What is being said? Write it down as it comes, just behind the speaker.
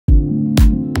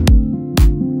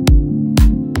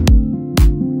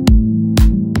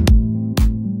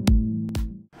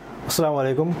അസ്സലാമു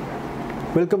അലൈക്കും.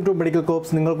 Welcome to medical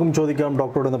corps. നിങ്ങൾക്കും ചോദിക്കാം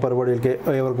ഡോക്ടറോട് എന്ന പരിപാടിയിലേക്ക്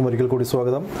ഏവർക്കും ഒരിക്കൽ കൂടി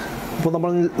സ്വാഗതം. അപ്പോൾ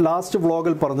നമ്മൾ ലാസ്റ്റ്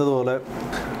വ്ളോഗിൽ പറഞ്ഞതുപോലെ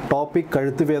ടോപ്പിക്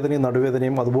കഴുത്ത് വേദനയും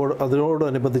നടുവേദനയും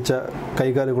അതിനോടനുബന്ധിച്ച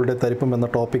കൈകാലുകളുടെ തരിപ്പും എന്ന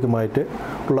ടോപ്പിക്കുമായിട്ട്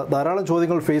ഉള്ള ധാരാളം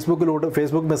ചോദ്യങ്ങൾ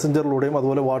ഫേസ്ബുക്ക് മെസ്സഞ്ചറിലൂടെയും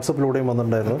അതുപോലെ വാട്സപ്പിലൂടെയും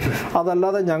വന്നിട്ടുണ്ടായിരുന്നു.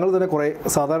 അതല്ലാതെ ഞങ്ങൾ തന്നെ കുറേ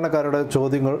സാധാരണക്കാരുടെ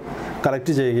ചോദ്യങ്ങൾ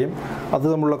കളക്ട് ചെയ്യുകയും അത്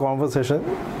തമ്മിലുള്ള കോൺവെർസേഷൻ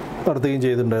നടത്തുകയും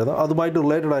ചെയ്തിട്ടുണ്ടായിരുന്നു. അതുമായിട്ട്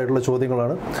റിലേറ്റഡ് ആയിട്ടുള്ള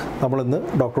ചോദ്യങ്ങളാണ് നമ്മളിന്ന്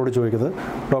ഡോക്ടറോട് ചോദിക്കുന്നത്.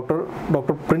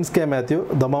 Doctor Prince K Mathew,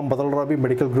 Dammam ബദൽറാബി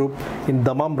medical group in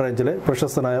Dammam ബ്രാഞ്ചിലെ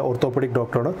പ്രശസ്തനായ ഓർത്തോപെഡിക്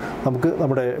ഡോക്ടറാണ്. നമുക്ക്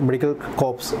നമ്മുടെ മെഡിക്കൽ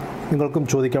കോപ്സ് നിങ്ങൾക്കും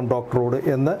ചോദിക്കാം ഡോക്ടറോട്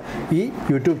എന്ന ഈ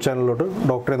യൂട്യൂബ് ചാനലിലോട്ട്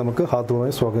ഡോക്ടറെ നമുക്ക്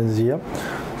ഹാർദവമായി സ്വാഗതം ചെയ്യാം.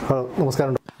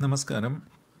 നമസ്കാരം. നമസ്കാരം.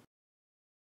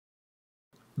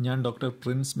 ഞാൻ ഡോക്ടർ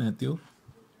പ്രിൻസ് മാത്യു,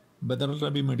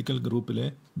 ബദൽറാബി മെഡിക്കൽ ഗ്രൂപ്പിലെ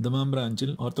ദമാം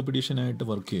ബ്രാഞ്ചിൽ ഓർത്തോപെഡീഷ്യനായിട്ട്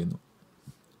വർക്ക് ചെയ്യുന്നു.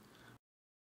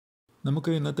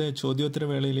 നമുക്ക് ഇന്നത്തെ ചോദ്യോത്തര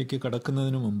വേളയിലേക്ക്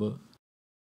കടക്കുന്നതിന് മുമ്പ്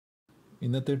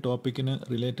ഇന്നത്തെ ടോപ്പിക്കിന്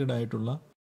റിലേറ്റഡ് ആയിട്ടുള്ള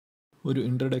ഒരു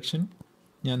ഇൻട്രഡക്ഷൻ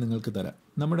ഞാൻ നിങ്ങൾക്ക് തരാം.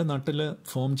 നമ്മുടെ നാട്ടിൽ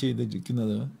ഫോം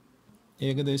ചെയ്തിരിക്കുന്നത്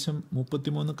ഏകദേശം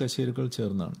 33 കശേരുക്കൾ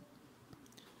ചേർന്നാണ്.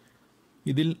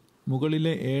 ഇതിൽ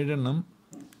മുകളിലെ 7 എണ്ണം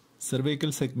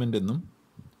സെർവൈക്കൽ സെഗ്മെൻ്റ് എന്നും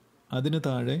അതിന്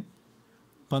താഴെ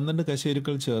 12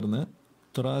 കശേരുക്കൾ ചേർന്ന്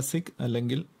തൊറാസിക്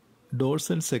അല്ലെങ്കിൽ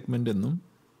ഡോർസൽ സെഗ്മെൻ്റ് എന്നും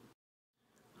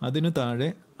അതിനു താഴെ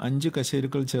 5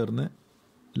 കശേരുക്കൾ ചേർന്ന്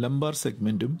ലംബാർ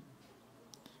സെഗ്മെൻറ്റും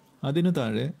അതിനു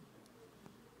താഴെ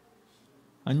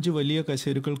 5 വലിയ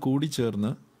കശേരുക്കൾ കൂടി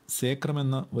ചേർന്ന് സേക്രം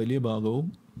എന്ന വലിയ ഭാഗവും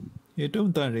ഏറ്റവും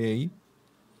താഴെയായി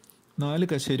 4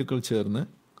 കശേരുക്കൾ ചേർന്ന്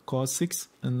കോസിക്സ്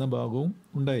എന്ന ഭാഗവും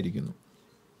ഉണ്ടായിരിക്കുന്നു.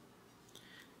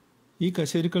 ഈ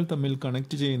കശേരുക്കൾ തമ്മിൽ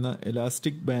കണക്ട് ചെയ്യുന്ന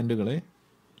എലാസ്റ്റിക് ബാൻഡുകളെ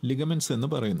ലിഗമെൻറ്റ്സ് എന്ന്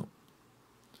പറയുന്നു.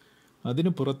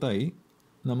 അതിനു പുറത്തായി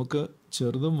നമുക്ക്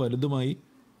ചെറുതും വലുതുമായി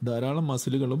ധാരാളം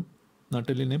മസിലുകളും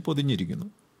നട്ടെല്ലിനെ പൊതിഞ്ഞിരിക്കുന്നു.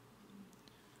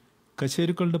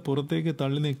 കശേരുക്കളുടെ പുറത്തേക്ക്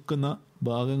തള്ളി നിൽക്കുന്ന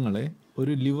ഭാഗങ്ങളെ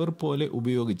ഒരു ലിവർ പോലെ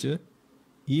ഉപയോഗിച്ച്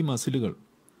ഈ മസിലുകൾ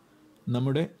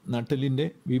നമ്മുടെ നട്ടെല്ലിൻ്റെ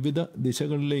വിവിധ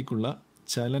ദിശകളിലേക്കുള്ള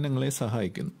ചലനങ്ങളെ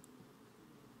സഹായിക്കുന്നു.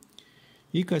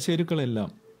 ഈ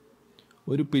കശേരുക്കളെല്ലാം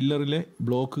ഒരു പില്ലറിലെ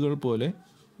ബ്ലോക്കുകൾ പോലെ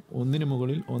ഒന്നിനു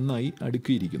മുകളിൽ ഒന്നായി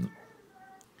അടുക്കിയിരിക്കുന്നു.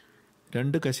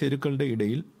 2 കശേരുക്കളുടെ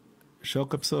ഇടയിൽ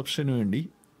ഷോക്ക് അബ്സോർപ്ഷന് വേണ്ടി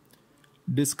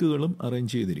ഡിസ്കുകളും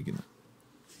അറേഞ്ച് ചെയ്തിരിക്കുന്നു.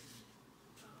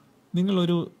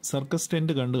 നിങ്ങളൊരു സർക്കസ്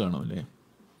ടെൻറ്റ് കണ്ടു കാണുമല്ലേ?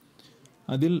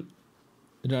 അതിൽ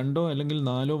 2 അല്ലെങ്കിൽ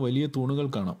 4 വലിയ തൂണുകൾ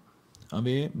കാണാം.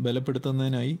 അവയെ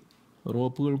ബലപ്പെടുത്തുന്നതിനായി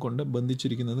റോപ്പുകൾ കൊണ്ട്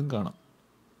ബന്ധിച്ചിരിക്കുന്നതും കാണാം.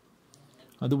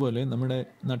 അതുപോലെ നമ്മുടെ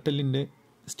നട്ടെല്ലിൻ്റെ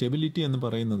സ്റ്റെബിലിറ്റി എന്ന്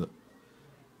പറയുന്നത്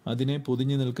അതിനെ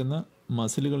പൊതിഞ്ഞു നിൽക്കുന്ന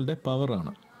മസിലുകളുടെ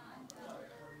പവറാണ്.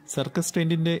 സർക്കസ്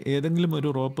ടെൻറ്റിൻ്റെ ഏതെങ്കിലും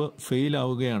ഒരു റോപ്പ് ഫെയിൽ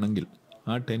ആവുകയാണെങ്കിൽ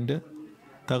ആ ടെൻറ്റ്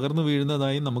തകർന്നു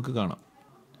വീഴുന്നതായി നമുക്ക് കാണാം.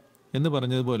 എന്ന്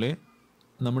പറഞ്ഞതുപോലെ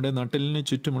നമ്മുടെ നട്ടെല്ലിന്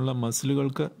ചുറ്റുമുള്ള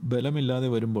മസിലുകൾക്ക് ബലമില്ലാതെ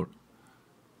വരുമ്പോൾ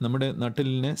നമ്മുടെ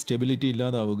നട്ടെല്ലിന് സ്റ്റെബിലിറ്റി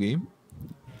ഇല്ലാതാവുകയും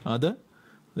അത്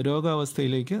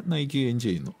രോഗാവസ്ഥയിലേക്ക് നയിക്കുകയും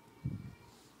ചെയ്യുന്നു.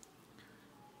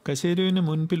 കശേരുവിന്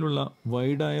മുൻപിലുള്ള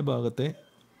വൈഡായ ഭാഗത്തെ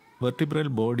വെർട്ടിബ്രൽ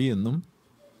ബോഡി എന്നും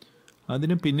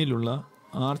അതിന് പിന്നിലുള്ള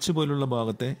ആർച്ച് പോലുള്ള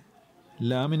ഭാഗത്തെ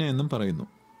ലാമിന എന്നും പറയുന്നു.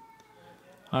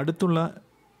 അടുത്തുള്ള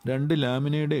 2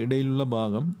 ലാമിനയുടെ ഇടയിലുള്ള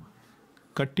ഭാഗം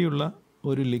കട്ടിയുള്ള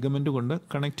ഒരു ലിഗമെൻ്റ് കൊണ്ട്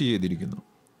കണക്ട് ചെയ്തിരിക്കുന്നു.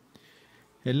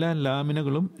 എല്ലാ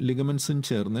ലാമിനകളും ലിഗമെൻസും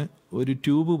ചേർന്ന് ഒരു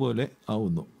ട്യൂബ് പോലെ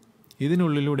ആവുന്നു.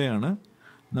 ഇതിനുള്ളിലൂടെയാണ്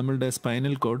നമ്മളുടെ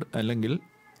സ്പൈനൽ കോഡ് അല്ലെങ്കിൽ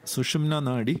സുഷുമ്ന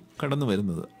നാഡി കടന്നു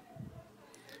വരുന്നത്.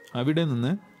 അവിടെ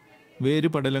നിന്ന്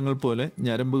വേരുപടലങ്ങൾ പോലെ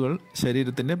ഞരമ്പുകൾ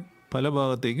ശരീരത്തിൻ്റെ പല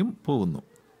ഭാഗത്തേക്കും പോകുന്നു.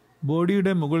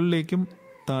 ബോഡിയുടെ മുകളിലേക്കും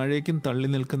താഴേക്കും തള്ളി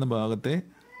നിൽക്കുന്ന ഭാഗത്തെ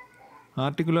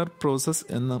ആർട്ടിക്കുലർ പ്രോസസ്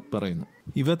എന്ന് പറയുന്നു.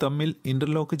 ഇവ തമ്മിൽ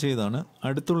ഇൻ്റർലോക്ക് ചെയ്താണ്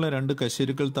അടുത്തുള്ള 2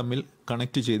 കശേരുക്കൾ തമ്മിൽ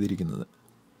കണക്ട് ചെയ്തിരിക്കുന്നത്.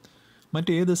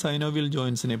 മറ്റേത് സൈനോവിയൽ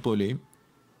ജോയിൻസിനെ പോലെയും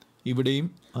ഇവിടെയും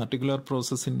ആർട്ടിക്കുലർ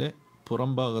പ്രോസസ്സിൻ്റെ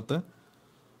പുറം ഭാഗത്ത്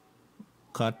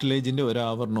കാർട്ടിലേജിൻ്റെ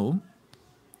ഒരാവരണവും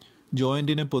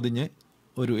ജോയിൻറ്റിനെ പൊതിഞ്ഞ്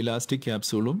ഒരു ഇലാസ്റ്റിക്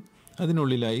ക്യാപ്സ്യൂളും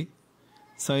അതിനുള്ളിലായി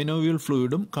സൈനോവിയൽ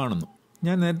ഫ്ലൂയിഡും കാണുന്നു.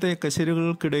 ഞാൻ നേരത്തെ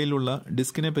കശേരുകൾക്കിടയിലുള്ള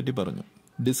ഡിസ്കിനെ പറ്റി പറഞ്ഞു.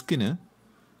 ഡിസ്കിന്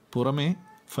പുറമേ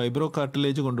ഫൈബ്രോ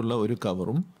കാർട്ടിലേജ് കൊണ്ടുള്ള ഒരു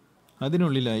കവറും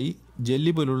അതിനുള്ളിലായി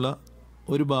ജെല്ലി പോലുള്ള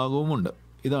ഒരു ഭാഗവുമുണ്ട്.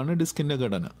 ഇതാണ് ഡിസ്കിൻ്റെ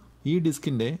ഘടന. ഈ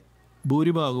ഡിസ്കിൻ്റെ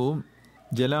ഭൂരിഭാഗവും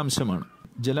ജലാംശമാണ്.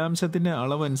 ജലാംശത്തിൻ്റെ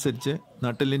അളവനുസരിച്ച്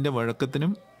നട്ടെല്ലിൻ്റെ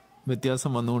വഴക്കത്തിനും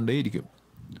വ്യത്യാസം വന്നുകൊണ്ടേയിരിക്കും.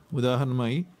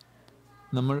 ഉദാഹരണമായി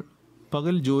നമ്മൾ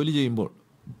പകൽ ജോലി ചെയ്യുമ്പോൾ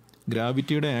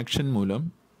ഗ്രാവിറ്റിയുടെ ആക്ഷൻ മൂലം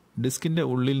ഡിസ്കിൻ്റെ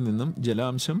ഉള്ളിൽ നിന്നും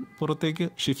ജലാംശം പുറത്തേക്ക്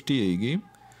ഷിഫ്റ്റ് ചെയ്യുകയും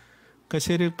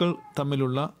കശേരുക്കൾ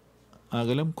തമ്മിലുള്ള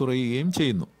അകലം കുറയുകയും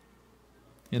ചെയ്യുന്നു.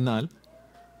 എന്നാൽ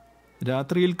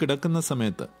രാത്രിയിൽ കിടക്കുന്ന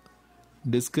സമയത്ത്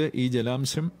ഡിസ്ക് ഈ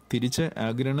ജലാംശം തിരിച്ച്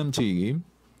ആഗിരണം ചെയ്യുകയും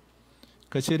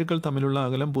കശേരുക്കൾ തമ്മിലുള്ള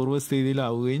അകലം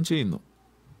പൂർവ്വസ്ഥിതിയിലാവുകയും ചെയ്യുന്നു.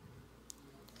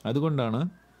 അതുകൊണ്ടാണ്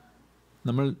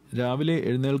നമ്മൾ രാവിലെ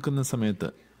എഴുന്നേൽക്കുന്ന സമയത്ത്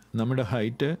നമ്മുടെ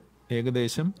ഹൈറ്റ്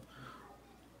ഏകദേശം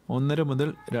 1.5 മുതൽ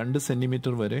 2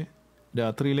 സെൻറ്റിമീറ്റർ വരെ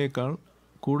രാത്രിയിലേക്കാൾ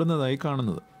കൂടുന്നതായി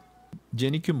കാണുന്നത്.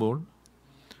 ജനിക്കുമ്പോൾ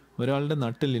ഒരാളുടെ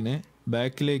നട്ടെല്ലിന്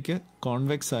ബാക്കിലേക്ക്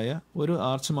കോൺവെക്സ് ആയ ഒരു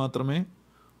ആർച്ച് മാത്രമേ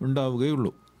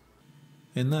ഉണ്ടാവുകയുള്ളൂ.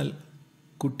 എന്നാൽ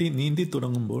കുട്ടി നീന്തി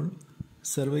തുടങ്ങുമ്പോൾ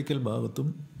സെർവൈക്കൽ ഭാഗത്തും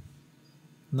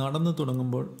നടന്നു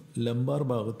തുടങ്ങുമ്പോൾ ലംബാർ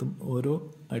ഭാഗത്തും ഓരോ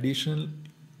അഡീഷണൽ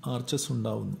ആർച്ചസ്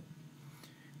ഉണ്ടാവുന്നു.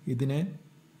 ഇതിനെ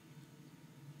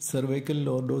സെർവൈക്കൽ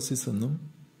ലോർഡോസിസ് എന്നും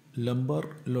ലംബാർ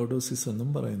ലോർഡോസിസ് എന്നും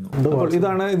പറയുന്നു. അപ്പോൾ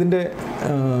ഇതാണ് ഇതിൻ്റെ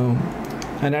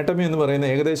അനാട്ടമി എന്ന്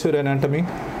പറയുന്നത്, ഏകദേശം ഒരു അനാട്ടമി.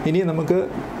 ഇനി നമുക്ക്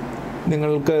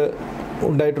നിങ്ങൾക്ക്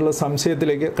ഉണ്ടായിട്ടുള്ള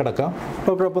സംശയത്തിലേക്ക് കടക്കാം.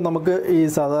 ഡോക്ടർ, അപ്പോൾ നമുക്ക് ഈ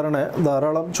സാധാരണ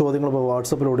ധാരാളം ചോദ്യങ്ങൾ ഇപ്പോൾ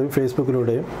വാട്സപ്പിലൂടെയും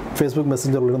ഫേസ്ബുക്ക്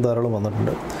മെസ്സഞ്ചറിലൂടെയും ധാരാളം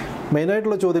വന്നിട്ടുണ്ട്.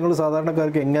 മെയിനായിട്ടുള്ള ചോദ്യങ്ങൾ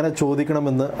സാധാരണക്കാർക്ക് എങ്ങനെ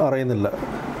ചോദിക്കണമെന്ന് അറിയുന്നില്ല.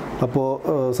 അപ്പോൾ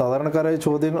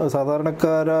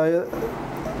സാധാരണക്കാരായ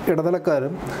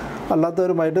ഇടനിലക്കാരും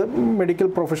അല്ലാത്തവരുമായിട്ട്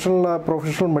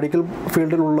പ്രൊഫഷണൽ മെഡിക്കൽ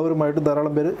ഫീൽഡിലുള്ളവരുമായിട്ട്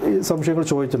ധാരാളം പേര് ഈ സംശയങ്ങൾ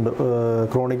ചോദിച്ചിട്ടുണ്ട്.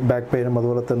 ക്രോണിക് ബാക്ക് പെയിനും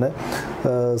അതുപോലെ തന്നെ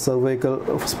സെർവൈക്കൽ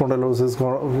സ്പോണ്ടൈലോസിസ്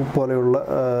പോലെയുള്ള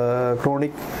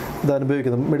ക്രോണിക് ഇത്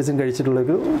അനുഭവിക്കുന്ന മെഡിസിൻ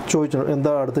കഴിച്ചിട്ടുള്ളവർക്ക് ചോദിച്ചിട്ടുണ്ട്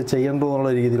എന്താ അടുത്ത്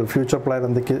ചെയ്യേണ്ടതെന്നുള്ള രീതിയിൽ, ഫ്യൂച്ചർ പ്ലാൻ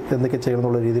എന്തൊക്കെ ചെയ്യണം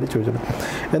എന്നുള്ള രീതിയിൽ ചോദിച്ചിട്ടുണ്ട്.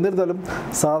 എന്നിരുന്നാലും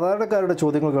സാധാരണക്കാരുടെ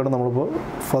ചോദ്യങ്ങൾക്കാണ് നമ്മളിപ്പോൾ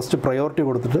ഫസ്റ്റ് പ്രയോറിറ്റി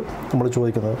കൊടുത്തിട്ട് നമ്മൾ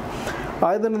ചോദിക്കുന്നത്.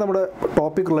 ആദ്യം തന്നെ നമ്മുടെ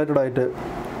ടോപ്പിക് റിലേറ്റഡ് ആയിട്ട്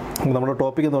നമ്മുടെ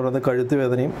ടോപ്പിക് എന്ന് പറയുന്നത് കഴുത്ത്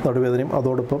വേദനയും നടുവേദനയും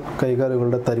അതോടൊപ്പം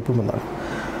കൈകാലുകളുടെ തരിപ്പും എന്നാണ്.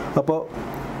 അപ്പോൾ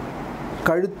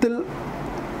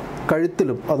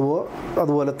കഴുത്തിലും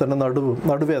അതുപോലെ തന്നെ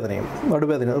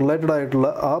നടുവേദന റിലേറ്റഡ് ആയിട്ടുള്ള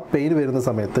ആ പെയിൻ വരുന്ന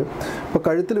സമയത്ത് ഇപ്പോൾ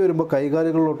കഴുത്തിൽ വരുമ്പോൾ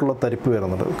കൈകാലുകളിലോട്ടുള്ള തരിപ്പ്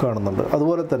കാണുന്നുണ്ട്.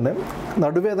 അതുപോലെ തന്നെ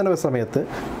നടുവേദന സമയത്ത്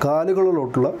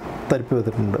കാലുകളിലോട്ടുള്ള തരിപ്പ്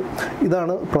വരുന്നുണ്ട്.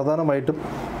 ഇതാണ് പ്രധാനമായിട്ടും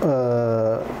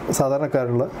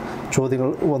സാധാരണക്കാരുള്ള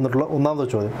ചോദ്യങ്ങൾ വന്നിട്ടുള്ള ഒന്നാമത്തെ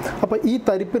ചോദ്യം. അപ്പോൾ ഈ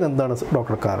തരിപ്പിന് എന്താണ്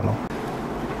ഡോക്ടർ കാരണം?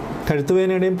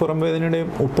 കഴുത്തുവേദനയുടെയും പുറംവേദനയുടെയും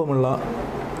ഒപ്പമുള്ള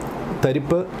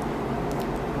തരിപ്പ്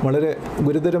വളരെ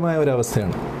ഗുരുതരമായ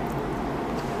ഒരവസ്ഥയാണ്.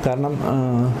 കാരണം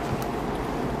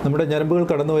നമ്മുടെ ഞരമ്പുകൾ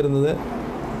കടന്നു വരുന്നത്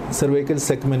സെർവൈക്കൽ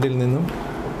സെഗ്മെൻറ്റിൽ നിന്നും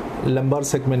ലംബാർ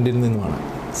സെഗ്മെൻറ്റിൽ നിന്നുമാണ്.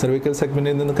 സെർവൈക്കൽ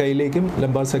സെഗ്മെൻറ്റിൽ നിന്ന് കൈയിലേക്കും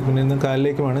ലംബാർ സെഗ്മെൻറ്റിൽ നിന്ന്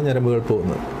കാലിലേക്കുമാണ് ഞരമ്പുകൾ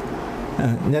പോകുന്നത്.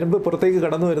 ഞരമ്പ് പുറത്തേക്ക്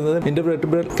കടന്നു വരുന്നത്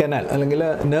ഇൻ്റർവെർട്ടിബ്രൽ കനാൽ അല്ലെങ്കിൽ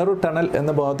നെർവ് ടണൽ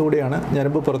എന്ന ഭാഗത്തുകൂടിയാണ്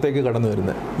ഞരമ്പ് പുറത്തേക്ക് കടന്നു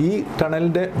വരുന്നത്. ഈ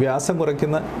ടണലിൻ്റെ വ്യാസം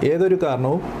കുറയ്ക്കുന്ന ഏതൊരു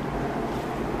കാരണവും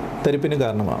തരിപ്പിന്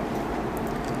കാരണമാകും.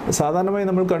 സാധാരണമായി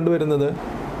നമ്മൾ കണ്ടുവരുന്നത്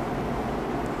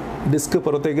ഡിസ്ക്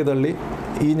പുറത്തേക്ക് തള്ളി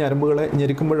ഈ ഞരമ്പുകളെ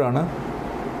ഞെരിക്കുമ്പോഴാണ്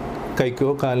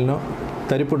കൈക്കോ കാലിനോ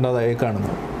തരിപ്പുണ്ടാതായി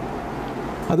കാണുന്നത്.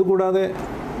 അതുകൂടാതെ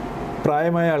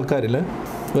പ്രായമായ ആൾക്കാരിൽ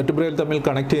വെർട്ടിബ്രയിൽ തമ്മിൽ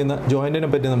കണക്ട് ചെയ്യുന്ന ജോയിൻറ്റിനെ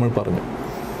പറ്റി നമ്മൾ പറഞ്ഞു.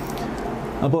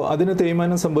 അപ്പോൾ അതിന്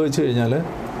തേയ്മാനം സംഭവിച്ചു കഴിഞ്ഞാൽ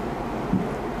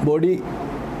ബോഡി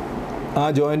ആ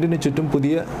ജോയിൻറ്റിന് ചുറ്റും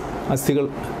പുതിയ അസ്ഥികൾ,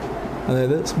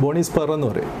 അതായത് ബോണി സ്പർ എന്ന്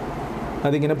പറയും,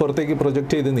 അതിങ്ങനെ പുറത്തേക്ക്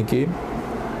പ്രൊജക്റ്റ് ചെയ്ത് നിൽക്കുകയും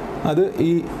അത്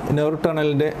ഈ നെർവ്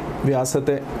ടണലിൻ്റെ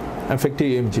വ്യാസത്തെ എഫക്റ്റ്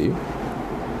ചെയ്യുകയും ചെയ്യും.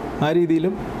 ആ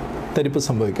രീതിയിലും തരിപ്പ്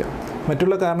സംഭവിക്കാം.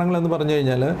 മറ്റുള്ള കാരണങ്ങളെന്ന് പറഞ്ഞു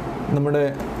കഴിഞ്ഞാൽ നമ്മുടെ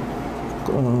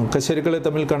കശേരുക്കളെ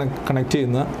തമ്മിൽ കണക്ട്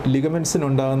ചെയ്യുന്ന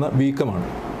ലിഗമെൻസിനുണ്ടാകുന്ന വീക്കമാണ്.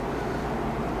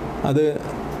 അത്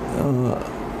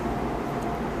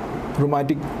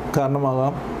റുമാറ്റിക്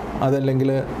കാരണമാകാം,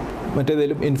 അതല്ലെങ്കിൽ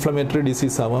മറ്റേതെങ്കിലും ഇൻഫ്ലമേറ്ററി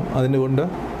ഡിസീസ് ആവാം. അതുകൊണ്ട്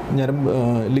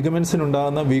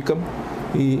ലിഗമെൻസിനുണ്ടാകുന്ന വീക്കം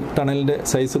ഈ ടണലിൻ്റെ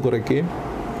സൈസ് കുറയ്ക്കുകയും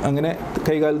അങ്ങനെ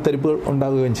കൈകാൽ തരിപ്പുകൾ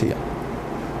ഉണ്ടാകുകയും ചെയ്യാം.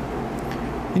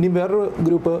 ഇനി വേറൊരു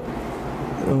ഗ്രൂപ്പ്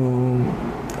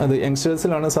അത്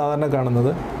യങ്സ്റ്റേഴ്സിലാണ് സാധാരണ കാണുന്നത്.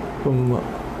 ഇപ്പം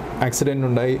ആക്സിഡൻ്റ്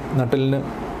ഉണ്ടായി നട്ടലിന്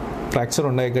ഫ്രാക്ചർ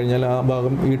ഉണ്ടായിക്കഴിഞ്ഞാൽ ആ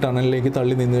ഭാഗം ഈ ടണലിലേക്ക്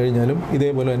തള്ളി നിന്ന് കഴിഞ്ഞാലും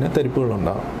ഇതേപോലെ തന്നെ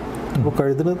തരിപ്പുകളുണ്ടാകും. അപ്പോൾ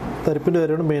കഴുത്തിന് തരിപ്പിൻ്റെ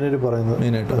കാര്യമാണ്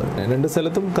മെയിനായിട്ട് രണ്ട്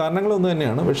സ്ഥലത്തും കാരണങ്ങളൊന്നും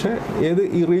തന്നെയാണ്. പക്ഷേ ഏത്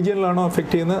ഈ റീജിയനിലാണോ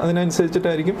അഫക്റ്റ് ചെയ്യുന്നത്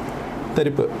അതിനനുസരിച്ചിട്ടായിരിക്കും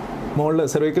തരിപ്പ്. മുകളിൽ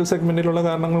സെർവൈക്കൽ സെഗ്മെൻറ്റിലുള്ള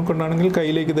കാരണങ്ങൾ കൊണ്ടാണെങ്കിൽ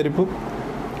കൈയിലേക്ക് തരിപ്പും,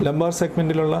 ലംബാർ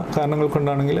സെഗ്മെൻറ്റിലുള്ള കാരണങ്ങൾ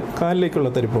കൊണ്ടാണെങ്കിൽ കാലിലേക്കുള്ള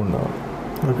തരിപ്പും ഉണ്ടാകും.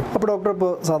 അപ്പോൾ ഡോക്ടർ,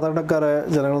 ഇപ്പോൾ സാധാരണക്കാരായ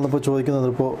ജനങ്ങളിപ്പോൾ ചോദിക്കുന്നത്,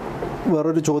 ഇപ്പോൾ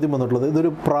വേറൊരു ചോദ്യം വന്നിട്ടുള്ളത്,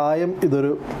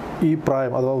 ഈ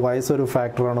പ്രായം അഥവാ വയസ്സൊരു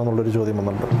ഫാക്ടറാണോ എന്നുള്ളൊരു ചോദ്യം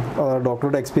വന്നിട്ടുണ്ട്. അതായത്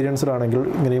ഡോക്ടറുടെ എക്സ്പീരിയൻസിലാണെങ്കിൽ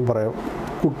ഇങ്ങനെയും പറയാം,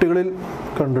 കുട്ടികളിൽ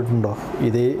കണ്ടിട്ടുണ്ടോ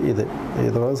ഇത്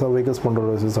അഥവാ സെർവൈക്കൽ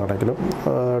സ്പോണ്ടൈലോസിസ് ആണെങ്കിലും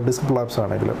ഡിസ്ക് പ്ലാപ്സ്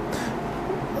ആണെങ്കിലും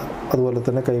അതുപോലെ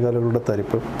തന്നെ കൈകാലുകളുടെ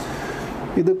തരിപ്പ്,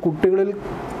 ഇത് കുട്ടികളിൽ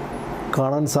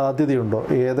കാണാൻ സാധ്യതയുണ്ടോ?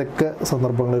 ഏതൊക്കെ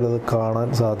സന്ദർഭങ്ങളിൽ അത് കാണാൻ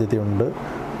സാധ്യതയുണ്ട്?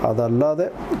 അതല്ലാതെ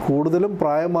കൂടുതലും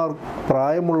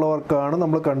പ്രായമുള്ളവർക്കാണ്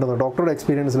നമ്മൾ കണ്ടത്. ഡോക്ടറുടെ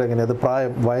എക്സ്പീരിയൻസിൽ എങ്ങനെയാണ് അത്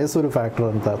വയസ്സൊരു ഫാക്ടർ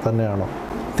തന്നെയാണോ?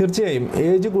 തീർച്ചയായും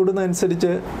ഏജ്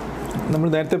കൂടുന്നതനുസരിച്ച് നമ്മൾ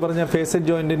നേരത്തെ പറഞ്ഞ ഫേസറ്റ്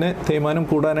ജോയിൻറ്റിന് തേയ്മാനം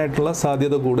കൂടാനായിട്ടുള്ള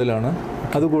സാധ്യത കൂടുതലാണ്.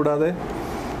 അതുകൂടാതെ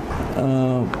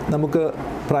നമുക്ക്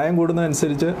പ്രായം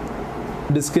കൂടുന്നതനുസരിച്ച്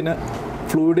ഡിസ്കിന്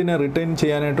ഫ്ലൂയിഡിനെ റിട്ടൈൻ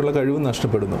ചെയ്യാനായിട്ടുള്ള കഴിവ്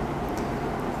നഷ്ടപ്പെടുന്നു.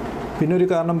 പിന്നെ ഒരു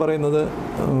കാരണം പറയുന്നത്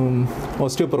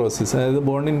ഓസ്റ്റിയോപൊറോസിസ്, അതായത്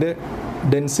ബോണിൻ്റെ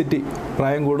ഡെൻസിറ്റി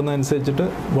പ്രായം കൂടുന്നതനുസരിച്ചിട്ട്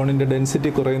ബോണിൻ്റെ ഡെൻസിറ്റി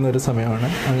കുറയുന്ന ഒരു സമയമാണ്.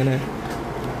 അങ്ങനെ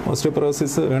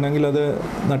ഓസ്റ്റിയോപൊറോസിസ് വേണമെങ്കിൽ അത്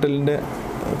നട്ടലിൻ്റെ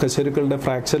കശേരുക്കളുടെ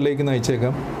ഫ്രാക്ചറിലേക്ക്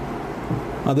നയിച്ചേക്കാം,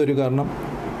 അതൊരു കാരണം.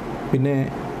 പിന്നെ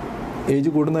ഏജ്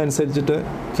കൂടുന്നതനുസരിച്ചിട്ട്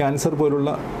ക്യാൻസർ പോലുള്ള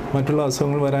മറ്റുള്ള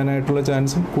അസുഖങ്ങൾ വരാനായിട്ടുള്ള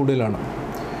ചാൻസും കൂടുതലാണ്.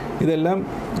 ഇതെല്ലാം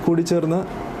കൂടിച്ചേർന്ന്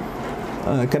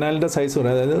കനാലിൻ്റെ സൈസ്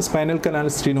കുറയും, അതായത് സ്പൈനൽ കനാൽ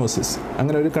സ്റ്റീനോസിസ്,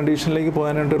 അങ്ങനെ ഒരു കണ്ടീഷനിലേക്ക്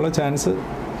പോകാനായിട്ടുള്ള ചാൻസ്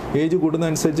ഏജ്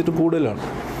കൂടുന്നതനുസരിച്ചിട്ട് കൂടുതലാണ്.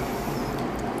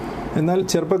 എന്നാൽ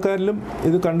ചെറുപ്പക്കാരിലും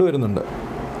ഇത് കണ്ടുവരുന്നുണ്ട്.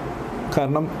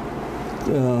 കാരണം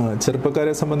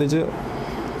ചെറുപ്പക്കാരെ സംബന്ധിച്ച്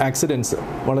ആക്സിഡൻറ്റ്സ്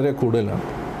വളരെ കൂടുതലാണ്,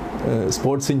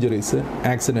 സ്പോർട്സ് ഇഞ്ചുറീസ്,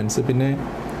 ആക്സിഡൻറ്റ്സ്. പിന്നെ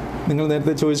നിങ്ങൾ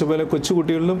നേരത്തെ ചോദിച്ച പോലെ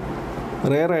കൊച്ചുകുട്ടികളിലും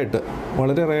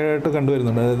വളരെ റെയറായിട്ട്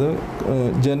കണ്ടുവരുന്നുണ്ട്. അതായത്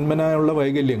ജന്മനായുള്ള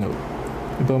വൈകല്യങ്ങൾ,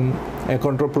 ഇപ്പം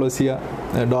അക്കോൺട്രോപ്ലോസിയ,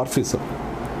 ഡോർഫിസം,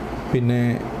 പിന്നെ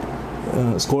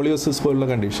സ്കോളിയോസിസ് പോലുള്ള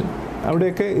കണ്ടീഷൻ,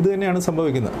 അവിടെയൊക്കെ ഇത് തന്നെയാണ്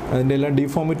സംഭവിക്കുന്നത്. അതിൻ്റെ എല്ലാം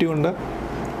ഡീഫോമിറ്റി കൊണ്ട്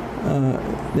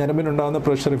ഞരമ്പിനുണ്ടാകുന്ന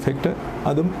പ്രഷർ ഇഫക്റ്റ്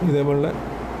അതും ഇതേപോലെ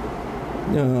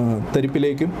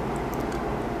തരിപ്പിലേക്കും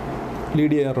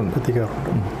എത്തിക്കാറുണ്ട്.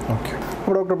 ഓക്കെ.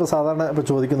 അപ്പോൾ ഡോക്ടർ, ഇപ്പോൾ സാധാരണ ഇപ്പോൾ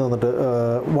ചോദിക്കുന്നത് വന്നിട്ട്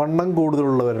വണ്ണം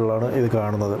കൂടുതലുള്ളവരിലാണ് ഇത്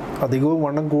കാണുന്നത്. അധികവും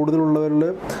വണ്ണം കൂടുതലുള്ളവരിൽ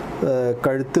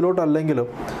കഴുത്തിലോട്ടല്ലെങ്കിലും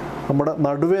നമ്മുടെ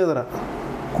നടുവേദന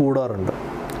കൂടാറുണ്ട്.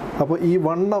 അപ്പോൾ ഈ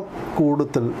വണ്ണം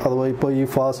കൂടുതൽ അഥവാ ഇപ്പോൾ ഈ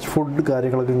ഫാസ്റ്റ് ഫുഡ്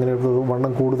കാര്യങ്ങളൊക്കെ ഇങ്ങനെ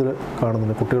വണ്ണം കൂടുതൽ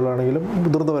കാണുന്നുണ്ട്. കുട്ടികളാണെങ്കിലും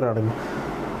മുതിർന്നവരാണെങ്കിലും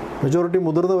മെജോറിറ്റി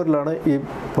മുതിർന്നവരിലാണ് ഈ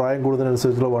പ്രായം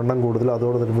കൂടുന്നതിനനുസരിച്ചുള്ള വണ്ണം കൂടുതൽ,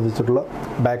 അതോടനുബന്ധിച്ചിട്ടുള്ള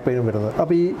ബാക്ക് പെയിനും വരുന്നത്.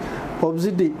 അപ്പോൾ ഈ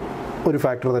ഒബസിറ്റി ഒരു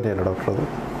ഫാക്ടർ തന്നെയല്ലേ ഡോക്ടർ? അത്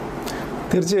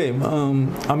തീർച്ചയായും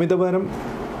അമിതഭാരം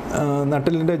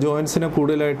നട്ടലിൻ്റെ ജോയിൻസിന്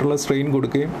കൂടുതലായിട്ടുള്ള സ്ട്രെയിൻ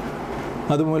കൊടുക്കുകയും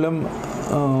അതുമൂലം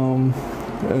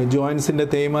ജോയിൻസിൻ്റെ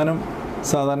തേയ്മാനം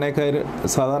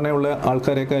സാധാരണയുള്ള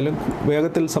ആൾക്കാരെക്കാളും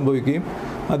വേഗത്തിൽ സംഭവിക്കുകയും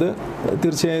അത്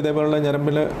തീർച്ചയായും ഇതേപോലുള്ള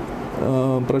ഞരമ്പിൽ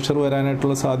പ്രഷർ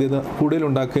വരാനായിട്ടുള്ള സാധ്യത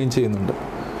കൂടുതലുണ്ടാക്കുകയും ചെയ്യുന്നുണ്ട്.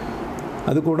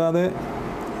 അതുകൂടാതെ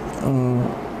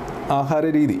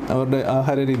അവരുടെ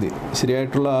ആഹാരരീതി,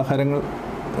 ശരിയായിട്ടുള്ള ആഹാരങ്ങൾ,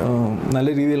 നല്ല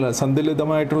രീതിയിലുള്ള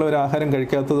സന്തുലിതമായിട്ടുള്ള ഒരു ആഹാരം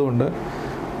കഴിക്കാത്തത് കൊണ്ട്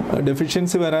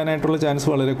ഡെഫിഷ്യൻസി വരാനായിട്ടുള്ള ചാൻസ്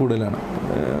വളരെ കൂടുതലാണ്.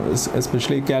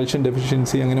 എസ്പെഷ്യലി കാൽഷ്യം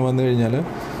ഡെഫിഷ്യൻസി അങ്ങനെ വന്നു കഴിഞ്ഞാൽ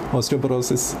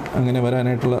ഓസ്റ്റിയോപൊറോസിസ് അങ്ങനെ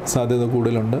വരാനായിട്ടുള്ള സാധ്യത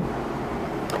കൂടുതലുണ്ട്.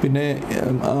 പിന്നെ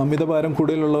അമിതഭാരം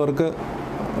കൂടുതലുള്ളവർക്ക്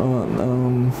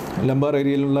ലംബാർ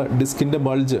ഏരിയയിലുള്ള ഡിസ്കിൻ്റെ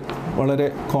ബൾജ് വളരെ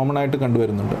കോമൺ ആയിട്ട്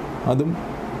കണ്ടുവരുന്നുണ്ട്. അതും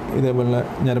ഇതേപോലെ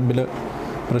ഞരമ്പിൽ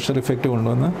പ്രഷർ ഇഫക്റ്റ്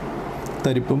കൊണ്ടുവന്ന്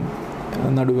തരിപ്പും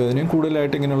നടുവേദനയും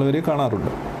കൂടുതലായിട്ട് ഇങ്ങനെയുള്ളവർ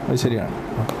കാണാറുണ്ട്. അത് ശരിയാണ്.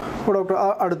 അപ്പോൾ ഡോക്ടർ,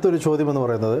 അടുത്തൊരു ചോദ്യം എന്ന്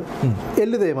പറയുന്നത്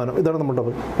എല്ല് തേയ്മാനം. ഇതാണ് നമ്മുടെ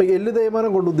ടോപ്പിക്. അപ്പോൾ എല്ല്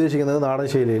തേയ്മാനം കൊണ്ട് ഉദ്ദേശിക്കുന്നത്, നാടൻ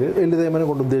ശൈലിയിൽ എല്ല് തേയ്മാനം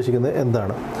കൊണ്ട് ഉദ്ദേശിക്കുന്നത്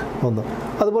എന്താണ്? ഒന്ന്.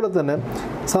 അതുപോലെ തന്നെ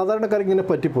സാധാരണക്കാർക്ക് ഇങ്ങനെ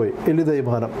പറ്റിപ്പോയി എല്ല്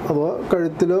തേയ്മാനം അഥവാ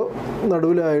കഴുത്തിലോ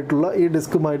നടുവിലോ ആയിട്ടുള്ള ഈ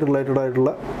ഡിസ്കുമായിട്ട് റിലേറ്റഡ്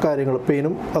ആയിട്ടുള്ള കാര്യങ്ങൾ,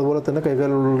 പെയിനും അതുപോലെ തന്നെ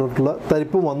കൈകാലിലുള്ള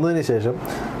തരിപ്പും വന്നതിന് ശേഷം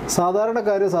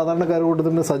സാധാരണക്കാരോട്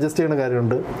തന്നെ സജസ്റ്റ് ചെയ്യുന്ന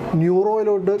കാര്യമുണ്ട്,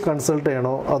 ന്യൂറോയിലോട്ട് കൺസൾട്ട്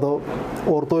ചെയ്യണോ അതോ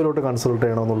ഓർത്തോയിലോട്ട് കൺസൾട്ട്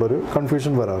ചെയ്യണോ എന്നുള്ളൊരു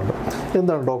കൺഫ്യൂഷൻ വരാറുണ്ട്.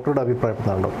 എന്താണ് ഡോക്ടറുടെ അഭിപ്രായം?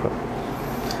 എന്താണ് ഡോക്ടർ?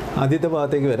 ആദ്യത്തെ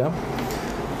ഭാഗത്തേക്ക് വരാം.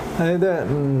 അതായത്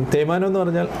തേയ്മാനം എന്ന്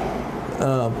പറഞ്ഞാൽ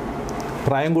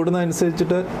പ്രായം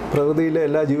കൂടുന്നതനുസരിച്ചിട്ട് പ്രകൃതിയിലെ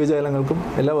എല്ലാ ജീവജാലങ്ങൾക്കും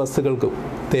എല്ലാ വസ്തുക്കൾക്കും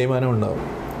തേയ്മാനം ഉണ്ടാകും.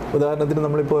 ഉദാഹരണത്തിന്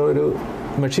നമ്മളിപ്പോൾ ഒരു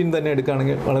മെഷീൻ തന്നെ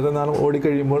എടുക്കുകയാണെങ്കിൽ വളരെ നാൾ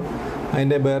ഓടിക്കഴിയുമ്പോൾ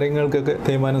അതിൻ്റെ ബെയറിങ്ങുകൾക്കൊക്കെ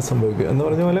തേയ്മാനം സംഭവിക്കും എന്ന്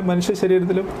പറഞ്ഞ പോലെ മനുഷ്യ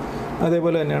ശരീരത്തിലും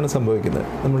അതേപോലെ തന്നെയാണ് സംഭവിക്കുന്നത്.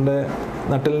 നമ്മളുടെ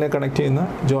നട്ടലിനെ കണക്ട് ചെയ്യുന്ന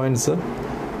ജോയിൻസ്,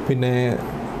 പിന്നെ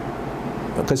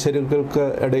കശേരുക്കൾക്ക്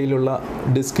ഇടയിലുള്ള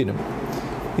ഡിസ്കിനും,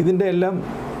 ഇതിൻ്റെ എല്ലാം,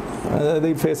 അതായത്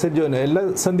ഈ ഫേസഡ് ജോയിൻ എല്ലാ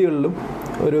സന്ധികളിലും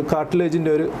ഒരു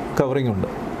കാർട്ടിലേജിൻ്റെ ഒരു കവറിംഗ് ഉണ്ട്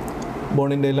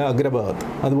ബോണിൻ്റെ എല്ലാ അഗ്രഭാഗത്ത്.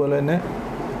 അതുപോലെ തന്നെ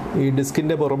ഈ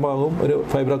ഡിസ്കിൻ്റെ പുറംഭാഗവും ഒരു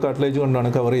ഫൈബ്രോ കാർട്ടിലേജ് കൊണ്ടാണ്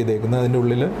കവർ ചെയ്തേക്കുന്നത്. അതിൻ്റെ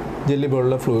ഉള്ളിൽ ജെല്ലി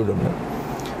പോലുള്ള ഫ്ലൂയിഡുണ്ട്.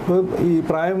 അപ്പോൾ ഈ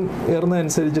പ്രായം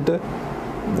ഏറുന്നതനുസരിച്ചിട്ട്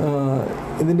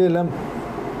ഇതിൻ്റെ എല്ലാം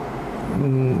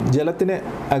ജലത്തിനെ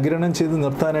ആഗിരണം ചെയ്ത്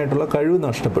നിർത്താനായിട്ടുള്ള കഴിവ്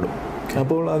നഷ്ടപ്പെടും.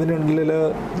 അപ്പോൾ അതിനുള്ളിൽ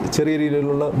ചെറിയ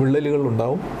രീതിയിലുള്ള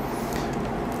വിള്ളലുകളുണ്ടാവും.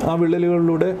 ആ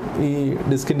വിള്ളലുകളിലൂടെ ഈ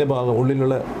ഡിസ്കിൻ്റെ ഭാഗം,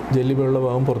 ഉള്ളിലുള്ള ജെല്ലി പോലുള്ള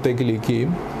ഭാഗം പുറത്തേക്ക് ലീക്ക്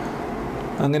ചെയ്യും.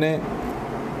 അങ്ങനെ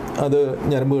അത്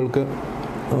ഞരമ്പുകൾക്ക്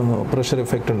പ്രഷർ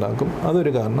എഫക്റ്റ് ഉണ്ടാക്കും.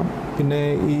 അതൊരു കാരണം. പിന്നെ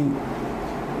ഈ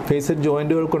ഫേസഡ്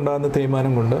ജോയിൻറ്റുകൾക്കുണ്ടാകുന്ന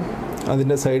തേയ്മാനം കൊണ്ട്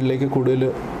അതിൻ്റെ സൈഡിലേക്ക് കൂടുതൽ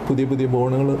പുതിയ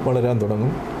ബോണുകൾ വളരാൻ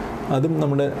തുടങ്ങും. അതും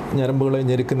നമ്മുടെ ഞരമ്പുകളെ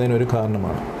ഞെരുക്കുന്നതിനൊരു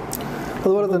കാരണമാണ്.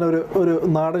 അതുപോലെ തന്നെ ഒരു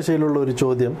നാടൻ ശൈലിയുള്ള ഒരു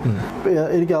ചോദ്യം,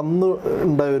 എനിക്ക് അന്ന്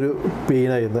ഉണ്ടായൊരു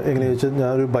പെയിനായിരുന്നു. എങ്ങനെയാണെന്ന് വെച്ചാൽ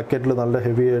ഞാനൊരു ബക്കറ്റിൽ, നല്ല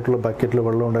ഹെവി ആയിട്ടുള്ള ബക്കറ്റിൽ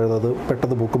വെള്ളം ഉണ്ടായിരുന്നു. അത്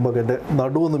പെട്ടെന്ന് പൊക്കുമ്പോൾ എൻ്റെ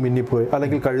നടുവൊന്ന് മിന്നിപ്പോയി,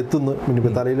 അല്ലെങ്കിൽ കഴുത്തുനിന്ന്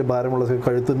മിന്നിപ്പോയി, തലയിൽ ഭാരമുള്ള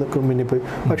കഴുത്തുനിന്ന് മിന്നിപ്പോയി.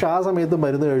 പക്ഷെ ആ സമയത്ത്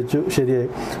മരുന്ന് കഴിച്ചു, ശരിയായി.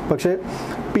 പക്ഷേ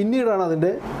പിന്നീടാണ്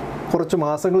അതിൻ്റെ കുറച്ച്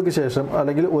മാസങ്ങൾക്ക് ശേഷം,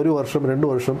 അല്ലെങ്കിൽ 1 വർഷം 2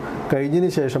 വർഷം കഴിഞ്ഞതിന്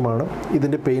ശേഷമാണ്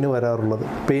ഇതിൻ്റെ പെയിന്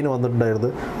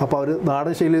വന്നിട്ടുണ്ടായിരുന്നത്. അപ്പോൾ അവർ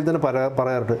നാടൻ ശൈലിയിൽ തന്നെ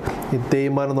പറയാറുണ്ട്, ഈ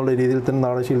തേയ്മാനം എന്നുള്ള രീതിയിൽ തന്നെ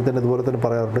നാടൻ ശൈലിയിൽ തന്നെ ഇതുപോലെ തന്നെ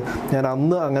പറയാറുണ്ട്. ഞാൻ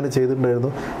അന്ന് അങ്ങനെ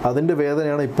ചെയ്തിട്ടുണ്ടായിരുന്നു, അതിൻ്റെ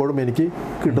വേദനയാണ് ഇപ്പോഴും എനിക്ക്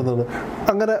കിട്ടുന്നത്.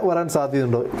 അങ്ങനെ വരാൻ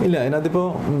സാധ്യതയുണ്ടോ? ഇല്ല, അതിനകത്തിപ്പോൾ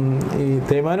ഈ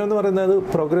തേയ്മാനം എന്ന് പറയുന്നത്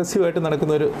പ്രോഗ്രസീവായിട്ട്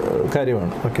നടക്കുന്ന ഒരു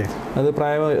കാര്യമാണ്. ഓക്കെ, അത്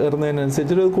പ്രായം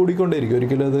ഏറുന്നതിനനുസരിച്ചിട്ട് അത് കൂടിക്കൊണ്ടേയിരിക്കും.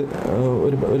 ഒരിക്കലും അത്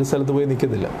ഒരു സ്ഥലത്ത് പോയി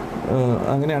നിൽക്കത്തില്ല.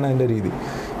 അങ്ങനെയാണ് അതിൻ്റെ രീതി.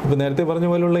 ഇപ്പോൾ നേരത്തെ പറഞ്ഞ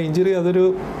പോലുള്ള ഇഞ്ചുറി അതൊരു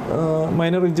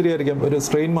മൈനർ ഇഞ്ചുറി ആയിരിക്കാം, ഒരു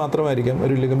സ്ട്രെയിൻ മാത്രമായിരിക്കാം,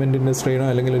 ഒരു ലിഗമെൻറ്റിൻ്റെ സ്ട്രെയിനോ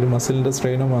അല്ലെങ്കിൽ ഒരു മസിലിൻ്റെ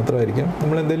സ്ട്രെയിനോ മാത്രമായിരിക്കാം.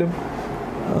 നമ്മളെന്തെങ്കിലും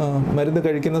മരുന്ന്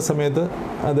കഴിക്കുന്ന സമയത്ത്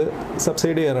അത്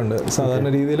സബ്സൈഡ് ചെയ്യാറുണ്ട്. സാധാരണ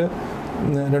രീതിയിൽ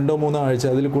 2-3 ആഴ്ച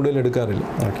അതിൽ കൂടുതൽ എടുക്കാറില്ല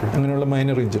അങ്ങനെയുള്ള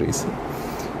മൈനർ ഇഞ്ചുറീസ്.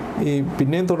 ഈ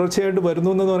പിന്നെയും തുടർച്ചയായിട്ട് വരുന്നു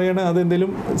എന്ന് പറയുകയാണെങ്കിൽ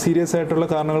അതെന്തെങ്കിലും സീരിയസ് ആയിട്ടുള്ള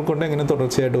കാരണങ്ങൾ കൊണ്ട് എങ്ങനെ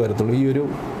തുടർച്ചയായിട്ട് വരത്തുള്ളൂ. ഈ ഒരു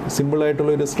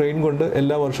സിമ്പിളായിട്ടുള്ള ഒരു സ്ട്രെയിൻ കൊണ്ട്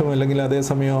എല്ലാ വർഷവും അല്ലെങ്കിൽ അതേ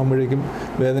സമയമാകുമ്പോഴേക്കും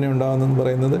വേദന ഉണ്ടാകുന്നെന്ന്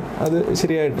പറയുന്നത് അത്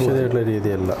ശരിയായിട്ടുള്ള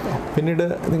രീതിയല്ല. പിന്നീട്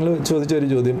നിങ്ങൾ ചോദിച്ച ഒരു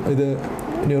ചോദ്യം, ഇത്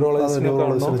ന്യൂറോളജിസ്റ്റിനെ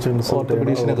കാണുന്നു,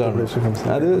 ഓർത്തോപീഡീഷ്യനെ കാണുന്നു.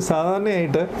 അത്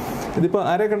സാധാരണയായിട്ട് ഇതിപ്പോൾ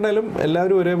ആരെ കണ്ടാലും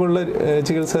എല്ലാവരും ഒരേപോലുള്ള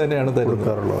ചികിത്സ തന്നെയാണ് തരുന്നത്.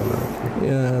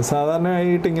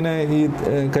 സാധാരണയായിട്ട് ഇങ്ങനെ ഈ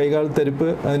കൈകാൽ തരിപ്പ്,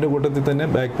 അതിൻ്റെ കൂട്ടത്തിൽ തന്നെ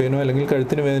ബാക്ക് പെയിനോ അല്ലെങ്കിൽ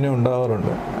കഴുത്തിന് വേദനയോ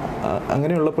ഉണ്ടാവാറുണ്ട്.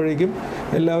 അങ്ങനെയുള്ളപ്പോഴേക്കും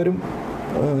എല്ലാവരും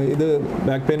ഇത്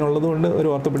ബാക്ക് പെയിൻ ഉള്ളതുകൊണ്ട് ഒരു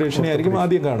ഓർത്തോപീഡീഷ്യനെ ആയിരിക്കും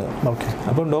ആദ്യം കാണുക.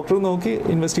 അപ്പം ഡോക്ടർ നോക്കി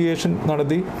ഇൻവെസ്റ്റിഗേഷൻ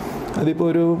നടത്തി അതിപ്പോൾ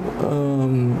ഒരു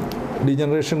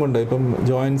ഡീജനറേഷൻ കൊണ്ട്, ഇപ്പം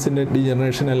ജോയിൻസിൻ്റെ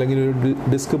ഡീജനറേഷൻ അല്ലെങ്കിൽ ഒരു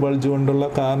ഡിസ്ക് ബൾജ് കൊണ്ടുള്ള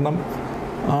കാരണം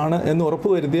ആണ് എന്ന് ഉറപ്പ്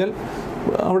വരുത്തിയാൽ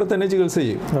അവിടെ തന്നെ ചികിത്സ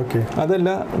ചെയ്യും. അതല്ല,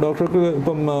 ഡോക്ടർക്ക്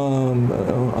ഇപ്പം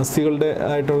അസ്ഥികളുടെ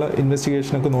ആയിട്ടുള്ള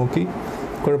ഇൻവെസ്റ്റിഗേഷനൊക്കെ നോക്കി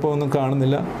കുഴപ്പമൊന്നും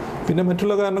കാണുന്നില്ല, പിന്നെ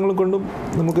മറ്റുള്ള കാരണങ്ങൾ കൊണ്ടും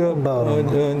നമുക്ക്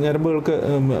ഞരമ്പുകൾക്ക്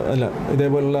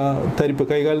ഇതേപോലുള്ള തരിപ്പ്,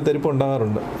 കൈകാൽ തരിപ്പ്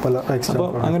ഉണ്ടാകാറുണ്ട്. അപ്പോൾ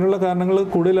അങ്ങനെയുള്ള കാരണങ്ങൾ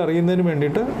കൂടുതൽ അറിയുന്നതിന്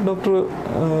വേണ്ടിയിട്ട് ഡോക്ടർ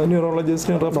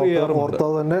ന്യൂറോളജിസ്റ്റിനെ റെഫർ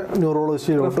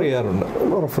ചെയ്യാറുണ്ട്.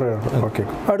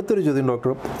 അടുത്തൊരു ചോദ്യം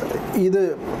ഡോക്ടർ, ഇത്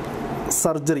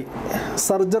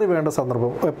സർജറി വേണ്ട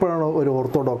സന്ദർഭം എപ്പോഴാണ് ഒരു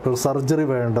ഓർത്തോ ഡോക്ടർ സർജറി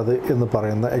വേണ്ടത് എന്ന്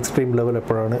പറയുന്ന എക്സ്ട്രീം ലെവൽ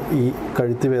എപ്പോഴാണ്? ഈ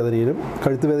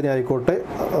കഴുത്തുവേദന ആയിക്കോട്ടെ,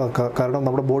 കാരണം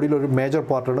നമ്മുടെ ബോഡിയിൽ ഒരു മേജർ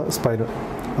പാർട്ടാണ് സ്പൈനൽ.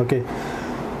 ഓക്കെ,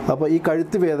 അപ്പോൾ ഈ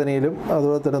കഴുത്ത് വേദനയിലും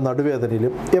അതുപോലെ തന്നെ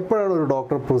നടുവേദനയിലും എപ്പോഴാണ് ഒരു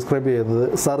ഡോക്ടർ പ്രിസ്ക്രൈബ് ചെയ്യുന്നത്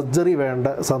സർജറി വേണ്ട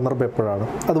സന്ദർഭം എപ്പോഴാണ്?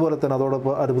 അതുപോലെ തന്നെ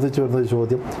അതോടൊപ്പം അനുബന്ധിച്ച് വരുന്ന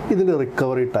ചോദ്യം, ഇതിൻ്റെ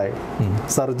റിക്കവറി ടൈം,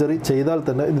 സർജറി ചെയ്താൽ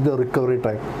തന്നെ ഇതിൻ്റെ റിക്കവറി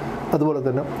ടൈം, അതുപോലെ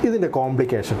തന്നെ ഇതിൻ്റെ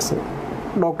കോംപ്ലിക്കേഷൻസ്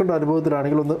ഡോക്ടറുടെ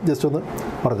അനുഭവത്തിലാണെങ്കിൽ ജസ്റ്റ് ഒന്ന്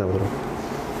പറഞ്ഞാൽ മതി.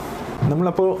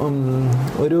 നമ്മളപ്പോൾ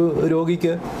ഒരു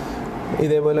രോഗിക്ക്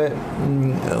ഇതേപോലെ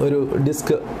ഒരു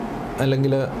ഡിസ്ക്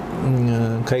അല്ലെങ്കിൽ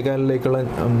കൈകാലിലേക്കുള്ള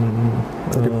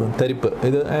തരിപ്പ്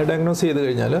ഇത് ഡയഗ്നോസ് ചെയ്ത്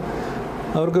കഴിഞ്ഞാൽ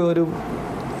അവർക്ക് ഒരു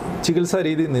ചികിത്സാ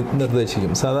രീതി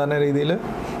നിർദ്ദേശിക്കും. സാധാരണ രീതിയിൽ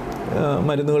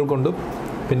മരുന്നുകൾ കൊണ്ടും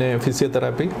പിന്നെ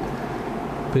ഫിസിയോതെറാപ്പി,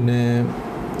 പിന്നെ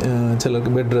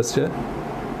ചിലർക്ക് ബെഡ് റെസ്റ്റ്,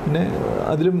 പിന്നെ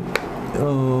അതിലും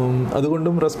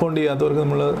അതുകൊണ്ടും റെസ്പോണ്ട് ചെയ്യാത്തവർക്ക്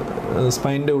നമ്മൾ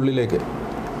സ്പൈനിൻ്റെ ഉള്ളിലേക്ക്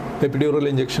എപ്പിഡ്യൂറൽ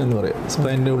ഇഞ്ചക്ഷൻ എന്ന് പറയും,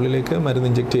 സ്പൈനിൻ്റെ ഉള്ളിലേക്ക് മരുന്ന്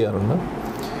ഇഞ്ചെക്റ്റ് ചെയ്യാറുണ്ട്.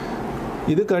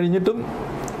 ഇത് കഴിഞ്ഞിട്ടും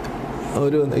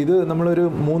ഇത് നമ്മളൊരു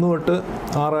 3 തൊട്ട്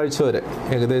 6 ആഴ്ച വരെ,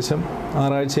 ഏകദേശം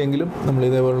 6 ആഴ്ചയെങ്കിലും നമ്മൾ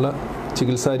ഇതേപോലുള്ള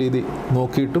ചികിത്സാ രീതി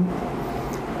നോക്കിയിട്ടും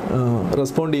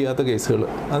റെസ്പോണ്ട് ചെയ്യാത്ത കേസുകൾ,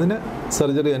 അതിന്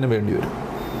സർജറി തന്നെ വേണ്ടി വരും.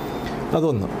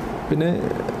 അതൊന്ന്. പിന്നെ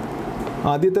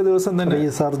ആദ്യത്തെ ദിവസം തന്നെ ഈ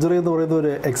സർജറി എന്ന് പറയുന്നത്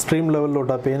ഒരു എക്സ്ട്രീം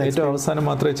ലെവലിലോട്ട് ഏറ്റവും അവസാനം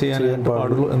മാത്രമേ ചെയ്യാനായിട്ട്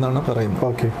പാടുള്ളൂ എന്നാണ് പറയുന്നത്.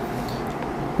 ഓക്കെ.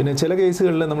 പിന്നെ ചില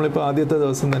കേസുകളിൽ നമ്മളിപ്പോൾ ആദ്യത്തെ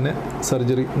ദിവസം തന്നെ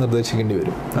സർജറി നിർദ്ദേശിക്കേണ്ടി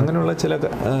വരും. അങ്ങനെയുള്ള ചില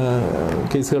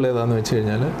കേസുകൾ ഏതാണെന്ന് വെച്ച്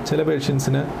കഴിഞ്ഞാൽ, ചില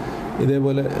പേഷ്യൻസിന്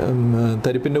ഇതേപോലെ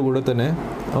തരിപ്പിൻ്റെ കൂടെ തന്നെ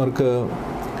അവർക്ക്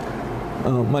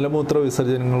മലമൂത്ര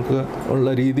വിസർജനങ്ങൾക്ക് ഉള്ള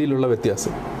രീതിയിലുള്ള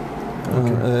വ്യത്യാസം,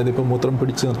 അതായത് ഇപ്പോൾ മൂത്രം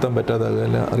പിടിച്ചു നിർത്താൻ പറ്റാതാകുക,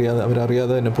 അല്ല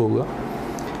അവരറിയാതെ തന്നെ പോവുക,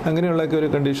 അങ്ങനെയുള്ളൊക്കെ ഒരു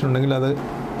കണ്ടീഷൻ ഉണ്ടെങ്കിൽ അത്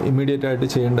ഇമ്മീഡിയറ്റ് ആയിട്ട്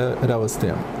ചെയ്യേണ്ട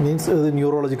ഒരവസ്ഥയാണ്. മീൻസ് ഇത്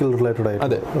ന്യൂറോളജിക്കൽ റിലേറ്റഡ് ആയിട്ട്?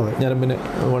 അതെ, ഞരമ്പിന്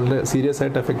വളരെ സീരിയസ്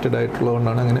ആയിട്ട് എഫക്റ്റഡ്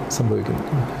ആയിട്ടുള്ളതുകൊണ്ടാണ് അങ്ങനെ സംഭവിക്കുന്നത്.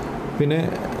 പിന്നെ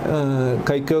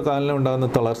കൈക്കോ കാലിനോ ഉണ്ടാകുന്ന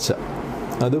തളർച്ച,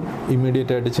 അതും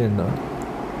ഇമ്മീഡിയറ്റ് ആയിട്ട് ചെയ്യേണ്ടതാണ്.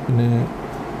 പിന്നെ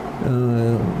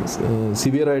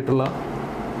സിവിയറായിട്ടുള്ള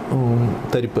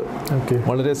തരിപ്പ്,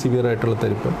 വളരെ സിവിയറായിട്ടുള്ള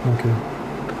തരിപ്പ്,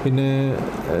 പിന്നെ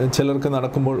ചിലർക്ക്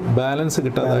നടക്കുമ്പോൾ ബാലൻസ്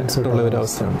കിട്ടാതായിട്ടുള്ള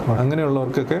ഒരവസ്ഥയുണ്ട്.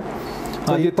 അങ്ങനെയുള്ളവർക്കൊക്കെ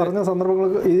ഈ പറഞ്ഞ സന്ദർഭങ്ങൾ,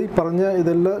 ഈ പറഞ്ഞ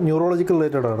ഇതെല്ലാം ന്യൂറോളജിക്കൽ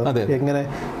റിലേറ്റഡ് ആണ്. എങ്ങനെ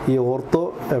ഈ ഓർത്തോ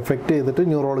എഫക്ട് ചെയ്തിട്ട്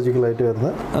ന്യൂറോളജിക്കലായിട്ട് വരുന്ന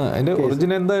അതിന്റെ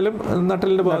ഒറിജിൻ എന്തായാലും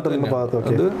നട്ടലിന്റെ ഭാഗത്ത്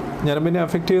അത് ഞരമ്പിനെ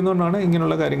അഫക്ട് ചെയ്യുന്നതുകൊണ്ടാണ്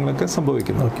ഇങ്ങനെയുള്ള കാര്യങ്ങളൊക്കെ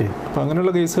സംഭവിക്കുന്നത്. അപ്പം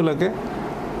അങ്ങനെയുള്ള കേസുകളൊക്കെ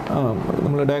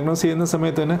നമ്മൾ ഡയഗ്നോസ് ചെയ്യുന്ന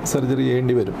സമയത്ത് തന്നെ സർജറി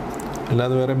ചെയ്യേണ്ടി വരും,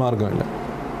 അല്ലാതെ വേറെ മാർഗ്ഗമില്ല.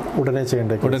 ഉടനെ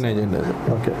ചെയ്യേണ്ടത്.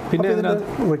 ഓക്കെ. പിന്നെ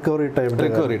റിക്കവറി ടൈം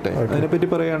അതിനെപ്പറ്റി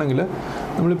പറയുകയാണെങ്കിൽ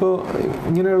നമ്മളിപ്പോൾ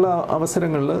ഇങ്ങനെയുള്ള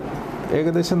അവസരങ്ങളിൽ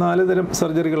ഏകദേശം 4 തരം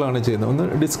സർജറികളാണ് ചെയ്യുന്നത്. ഒന്ന്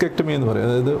ഡിസ്കെക്ടമി എന്ന് പറയും,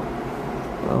 അതായത്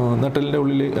നട്ടലിൻ്റെ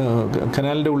ഉള്ളിൽ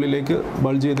കനാലിൻ്റെ ഉള്ളിലേക്ക്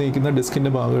ബൾജ് ചെയ്ത് നിൽക്കുന്ന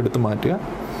ഡിസ്കിൻ്റെ ഭാഗം എടുത്ത് മാറ്റുക.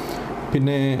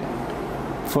 പിന്നെ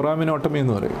ഫൊറാമിനോട്ടമി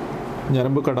എന്ന് പറയും,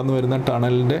 ഞരമ്പ് കടന്നു വരുന്ന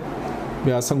ടണലിൻ്റെ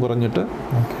വ്യാസം കുറഞ്ഞിട്ട്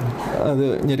അത്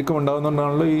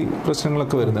ഞെരുക്കമുണ്ടാകുന്നതുകൊണ്ടാണല്ലോ ഈ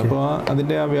പ്രശ്നങ്ങളൊക്കെ വരുന്നത്. അപ്പോൾ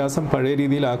അതിൻ്റെ ആ വ്യാസം പഴയ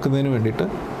രീതിയിലാക്കുന്നതിന് വേണ്ടിയിട്ട്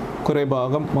കുറേ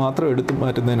ഭാഗം മാത്രം എടുത്ത്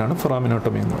മാറ്റുന്നതിനാണ്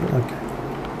ഫൊറാമിനോട്ടമി എന്ന് പറയുന്നത്.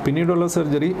 പിന്നീടുള്ള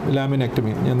സർജറി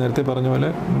ലാമിനെക്ടമി. ഞാൻ നേരത്തെ പറഞ്ഞ പോലെ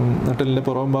നട്ടലിൻ്റെ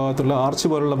പുറം ഭാഗത്തുള്ള ആർച്ച്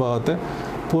പോലുള്ള ഭാഗത്തെ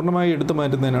പൂർണ്ണമായി എടുത്തു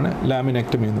മാറ്റുന്നതിനാണ്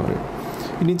ലാമിനെക്ടമി എന്ന് പറയും.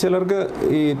 ഇനി ചിലർക്ക്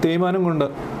ഈ തേയ്മാനം കൊണ്ട്,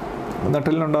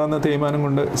 നട്ടലിനുണ്ടാകുന്ന തേയ്മാനം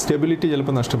കൊണ്ട് സ്റ്റെബിലിറ്റി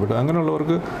ചിലപ്പോൾ നഷ്ടപ്പെട്ടു.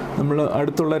 അങ്ങനെയുള്ളവർക്ക് നമ്മൾ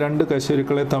അടുത്തുള്ള 2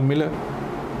 കശേരുക്കളെ തമ്മിൽ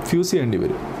ഫ്യൂസ് ചെയ്യേണ്ടി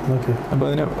വരും. അപ്പോൾ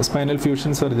അതിന് സ്പൈനൽ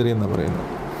ഫ്യൂഷൻ സർജറി എന്ന് പറയുന്നത്.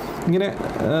 ഇങ്ങനെ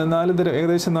 4 തരം,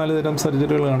 ഏകദേശം 4 തരം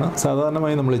സർജറികളാണ്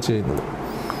സാധാരണമായി നമ്മൾ ചെയ്യുന്നത്.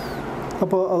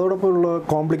 അപ്പോൾ അതോടൊപ്പമുള്ള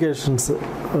കോംപ്ലിക്കേഷൻസ്,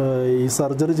 ഈ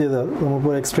സർജറി ചെയ്താൽ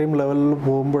നമുക്ക് എക്സ്ട്രീം ലെവലിൽ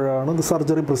പോകുമ്പോഴാണ്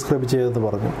സർജറി പ്രിസ്ക്രൈബ് ചെയ്തതെന്ന്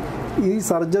പറഞ്ഞു. ഈ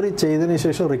സർജറി ചെയ്തതിന്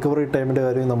ശേഷം റിക്കവറി ടൈമിൻ്റെ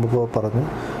കാര്യം നമുക്ക് പറഞ്ഞു.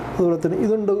 അതുപോലെ തന്നെ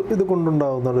ഇത്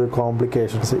കൊണ്ടുണ്ടാകുന്ന ഒരു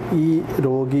കോംപ്ലിക്കേഷൻസ്, ഈ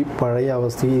രോഗി പഴയ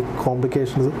അവസ്ഥ, ഈ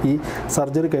കോംപ്ലിക്കേഷൻസ് ഈ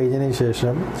സർജറി കഴിഞ്ഞതിന്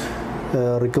ശേഷം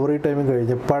റിക്കവറി ടൈം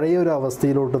കഴിഞ്ഞ് പഴയ ഒരു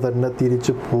അവസ്ഥയിലോട്ട് തന്നെ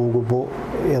തിരിച്ചു പോകുമോ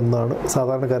എന്നാണ്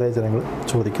സാധാരണക്കാരായ ജനങ്ങൾ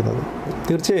ചോദിക്കുന്നത്.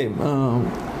 തീർച്ചയായും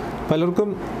പലർക്കും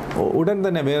ഉടൻ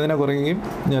തന്നെ വേദന കുറയുകയും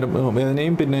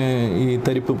വേദനയും പിന്നെ ഈ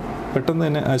തരിപ്പും പെട്ടെന്ന്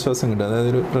തന്നെ ആശ്വാസം കിട്ടും. അതായത്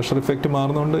ഒരു പ്രഷർ ഇഫക്റ്റ്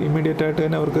മാറുന്നതുകൊണ്ട് ഇമ്മീഡിയറ്റ് ആയിട്ട്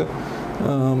തന്നെ അവർക്ക്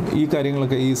ഈ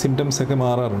കാര്യങ്ങളൊക്കെ, ഈ സിംറ്റംസൊക്കെ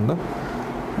മാറാറുണ്ട്.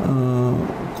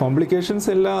 കോംപ്ലിക്കേഷൻസ്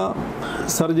എല്ലാ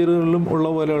സർജറികളിലും ഉള്ള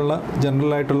പോലെയുള്ള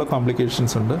ജനറലായിട്ടുള്ള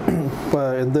കോംപ്ലിക്കേഷൻസ് ഉണ്ട്. ഇപ്പോൾ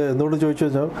എന്തുകൊണ്ട് ചോദിച്ചു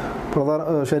വെച്ചാൽ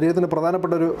ശരീരത്തിൻ്റെ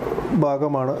പ്രധാനപ്പെട്ട ഒരു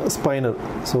ഭാഗമാണ് സ്പൈനൽ.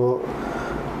 സോ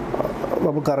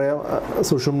നമുക്കറിയാം,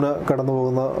 സുഷുമ്ന കടന്നു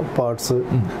പോകുന്ന പാർട്സ്,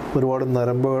 ഒരുപാട്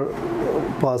നരമ്പുകൾ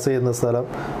പാസ് ചെയ്യുന്ന സ്ഥലം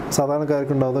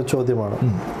സാധാരണക്കാർക്ക് ഉണ്ടാകുന്ന ചോദ്യമാണ്.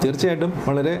 തീർച്ചയായിട്ടും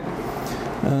വളരെ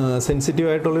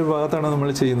സെൻസിറ്റീവായിട്ടുള്ളൊരു ഭാഗത്താണ് നമ്മൾ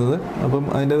ചെയ്യുന്നത്. അപ്പം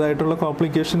അതിൻ്റേതായിട്ടുള്ള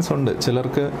കോംപ്ലിക്കേഷൻസ് ഉണ്ട്.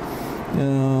 ചിലർക്ക്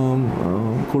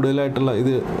കൂടുതലായിട്ടുള്ള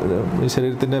ഇത്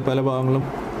ശരീരത്തിൻ്റെ പല ഭാഗങ്ങളും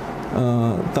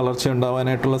തളർച്ച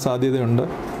ഉണ്ടാവാനായിട്ടുള്ള സാധ്യതയുണ്ട്.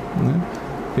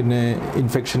 പിന്നെ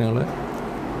ഇൻഫെക്ഷനുകൾ,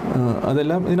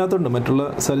 അതെല്ലാം ഇതിനകത്തുണ്ട്. മറ്റുള്ള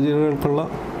സർജറികൾക്കുള്ള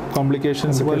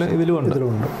കോംപ്ലിക്കേഷൻസ് പോലെ ഇതിലും ഉണ്ട്.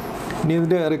 ഇനി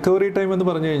ഇതിൻ്റെ റിക്കവറി ടൈം എന്ന്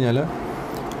പറഞ്ഞു കഴിഞ്ഞാൽ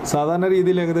സാധാരണ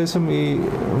രീതിയിൽ ഏകദേശം ഈ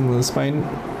സ്പൈൻ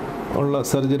ഉള്ള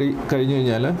സർജറി കഴിഞ്ഞു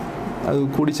കഴിഞ്ഞാൽ അത്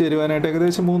കൂടിച്ചേരുവാനായിട്ട്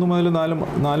ഏകദേശം 3 മുതൽ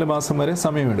 4 മാസം വരെ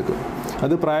സമയമെടുക്കും.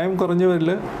 അത് പ്രായം കുറഞ്ഞവരിൽ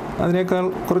അതിനേക്കാൾ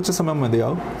കുറച്ച് സമയം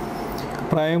മതിയാവും.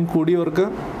 പ്രായം കൂടിയവർക്ക്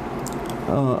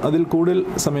അതിൽ കൂടുതൽ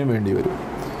സമയം വേണ്ടി വരും.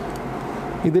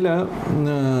 ഇതിൽ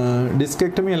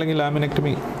ഡിസ്കെക്ടമി അല്ലെങ്കിൽ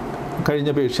ലാമിനെക്ടമി കഴിഞ്ഞ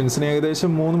പേഷ്യൻസിന്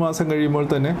ഏകദേശം 3 മാസം കഴിയുമ്പോൾ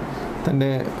തന്നെ തൻ്റെ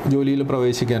ജോലിയിൽ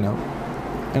പ്രവേശിക്കാനാവും.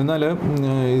 എന്നാൽ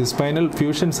സ്പൈനൽ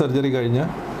ഫ്യൂഷൻ സർജറി കഴിഞ്ഞ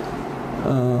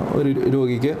ഒരു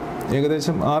രോഗിക്ക്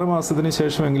ഏകദേശം 6 മാസത്തിന്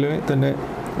ശേഷമെങ്കിലും തൻ്റെ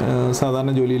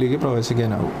സാധാരണ ജോലിയിലേക്ക്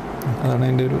പ്രവേശിക്കാനാവും. അതാണ്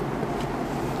അതിൻ്റെ ഒരു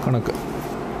കണക്ക്.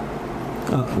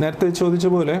 നേരത്തെ ചോദിച്ച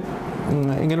പോലെ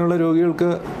ഇങ്ങനെയുള്ള രോഗികൾക്ക്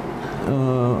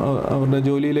അവരുടെ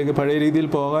ജോലിയിലേക്ക് പഴയ രീതിയിൽ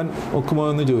പോകാൻ ഒക്കുമോ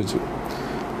എന്ന് ചോദിച്ചു.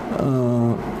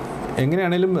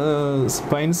 എങ്ങനെയാണേലും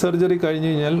സ്പൈൻ സർജറി കഴിഞ്ഞ്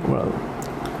കഴിഞ്ഞാൽ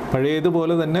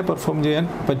പഴയതുപോലെ തന്നെ പെർഫോം ചെയ്യാൻ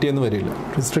പറ്റിയെന്ന് വരില്ല.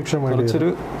 റിസ്ട്രിക്ഷൻ, കുറച്ചൊരു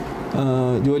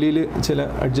ജോലിയിൽ ചില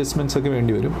അഡ്ജസ്റ്റ്മെൻറ്റ്സ് ഒക്കെ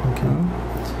വേണ്ടി വരും.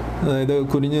 അതായത്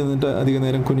കുനിഞ്ഞ് നിന്നിട്ട് അധികം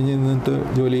നേരം കുനിഞ്ഞ് നിന്നിട്ട്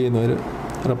ജോലി ചെയ്യുന്നവർ,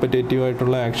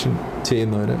 റെപ്പറ്റേറ്റീവായിട്ടുള്ള ആക്ഷൻ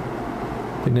ചെയ്യുന്നവർ,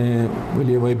 പിന്നെ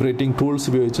വലിയ വൈബ്രേറ്റിംഗ് ടൂൾസ്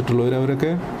ഉപയോഗിച്ചിട്ടുള്ളവർ,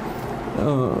 അവരൊക്കെ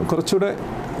കുറച്ചുകൂടെ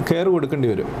കെയർ കൊടുക്കേണ്ടി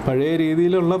വരും. പഴയ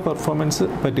രീതിയിലുള്ള പെർഫോമൻസ്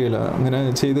പറ്റുകയില്ല. അങ്ങനെ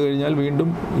ചെയ്തു കഴിഞ്ഞാൽ വീണ്ടും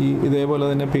ഇതേപോലെ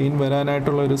തന്നെ പെയിൻ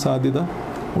വരാനായിട്ടുള്ള ഒരു സാധ്യത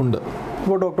ഉണ്ട്.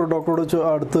 ഇപ്പോൾ ഡോക്ടറോട്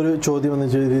അടുത്തൊരു ചോദ്യം എന്ന്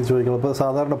ചോദിക്കണം. ഇപ്പോൾ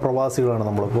സാധാരണ പ്രവാസികളാണ്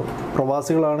നമ്മളിപ്പോൾ.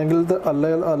 പ്രവാസികളാണെങ്കിൽ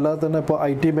അല്ലാതെ തന്നെ ഇപ്പോൾ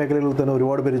IT മേഖലകളിൽ തന്നെ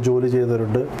ഒരുപാട് പേര് ജോലി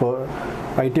ചെയ്യുന്നവരുണ്ട്. ഇപ്പോൾ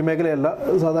IT മേഖലയല്ല,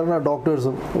 സാധാരണ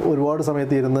ഡോക്ടേഴ്സും ഒരുപാട്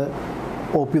സമയത്ത് ഇരുന്ന്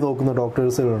OP നോക്കുന്ന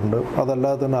ഡോക്ടേഴ്സുകളുണ്ട്.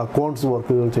 അതല്ലാതെ തന്നെ അക്കൗണ്ട്സ്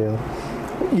വർക്കുകൾ ചെയ്യുന്നു.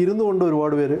 ഇരുന്നു കൊണ്ട്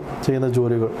ഒരുപാട് പേര് ചെയ്യുന്ന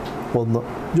ജോലികൾ. ഒന്ന്,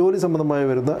 ജോലി സംബന്ധമായി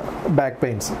വരുന്ന ബാക്ക്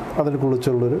പെയിൻസ്,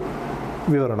 അതിനെക്കുറിച്ചുള്ളൊരു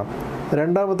വിവരണം.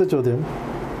 രണ്ടാമത്തെ ചോദ്യം,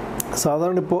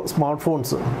 സാധാരണ ഇപ്പോൾ സ്മാർട്ട്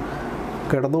ഫോൺസ്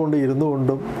കിടന്നുകൊണ്ട് ഇരുന്നു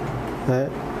കൊണ്ടും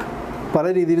പല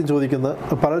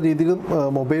രീതിയിലും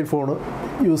മൊബൈൽ ഫോണ്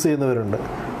യൂസ് ചെയ്യുന്നവരുണ്ട്.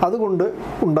 അതുകൊണ്ട്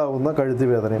ഉണ്ടാകുന്ന കഴുത്ത്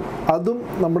വേദനയും അതും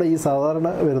നമ്മുടെ ഈ സാധാരണ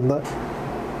വരുന്ന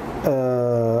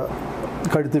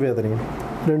കഴുത്ത് വേദനയും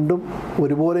രണ്ടും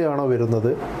ഒരുപോലെയാണോ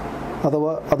വരുന്നത്?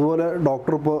 അഥവാ അതുപോലെ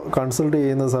ഡോക്ടർ ഇപ്പോൾ കൺസൾട്ട്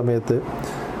ചെയ്യുന്ന സമയത്ത്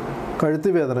കഴുത്ത്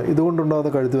വേദന, ഇതുകൊണ്ടുണ്ടാകുന്ന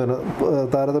കഴുത്ത് വേദന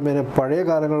താരതമ്യേന പഴയ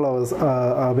കാലങ്ങളെ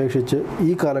അപേക്ഷിച്ച്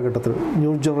ഈ കാലഘട്ടത്തിൽ,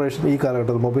 ന്യൂ ജനറേഷൻ ഈ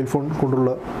കാലഘട്ടത്തിൽ മൊബൈൽ ഫോൺ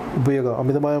കൊണ്ടുള്ള ഉപയോഗം,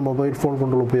 അമിതമായ മൊബൈൽ ഫോൺ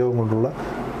കൊണ്ടുള്ള ഉപയോഗം കൊണ്ടുള്ള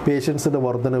പേഷ്യൻസിൻ്റെ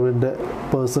വർധനവിൻ്റെ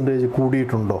പെർസെൻറ്റേജ്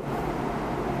കൂടിയിട്ടുണ്ടോ?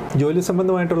 ജോലി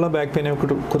സംബന്ധമായിട്ടുള്ള ബാക്ക് പെയിനെ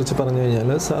കുറിച്ച് പറഞ്ഞു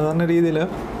കഴിഞ്ഞാൽ സാധാരണ രീതിയിൽ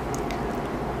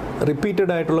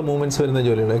റിപ്പീറ്റഡ് ആയിട്ടുള്ള മൂവ്മെൻറ്റ്സ് വരുന്ന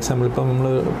ജോലികൾ, എക്സാമ്പിൾ ഇപ്പം നമ്മൾ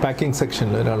പാക്കിംഗ്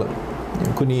സെക്ഷനിൽ ഒരാൾ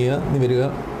കുനിയുക, നിവരുക,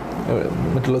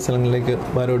 മറ്റുള്ള സ്ഥലങ്ങളിലേക്ക്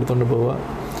ഭാരം എടുത്തുകൊണ്ട് പോവുക,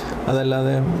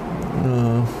 അതല്ലാതെ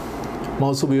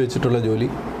മൗസ് ഉപയോഗിച്ചിട്ടുള്ള ജോലി,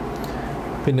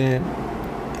 പിന്നെ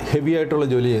ഹെവി ആയിട്ടുള്ള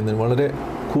ജോലി ചെയ്യുന്നവർ, വളരെ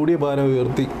കൂടിയ ഭാരം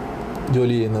ഉയർത്തി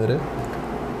ജോലി ചെയ്യുന്നവർ,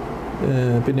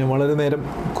 പിന്നെ വളരെ നേരം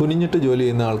കുനിഞ്ഞിട്ട് ജോലി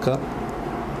ചെയ്യുന്ന ആൾക്കാർ,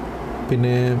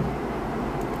 പിന്നെ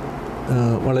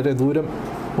വളരെ ദൂരം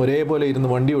ഒരേപോലെ ഇരുന്ന്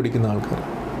വണ്ടി ഓടിക്കുന്ന ആൾക്കാർ,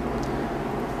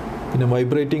 പിന്നെ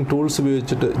വൈബ്രേറ്റിംഗ് ടൂൾസ്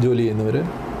ഉപയോഗിച്ചിട്ട് ജോലി ചെയ്യുന്നവർ,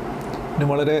 പിന്നെ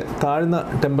വളരെ താഴ്ന്ന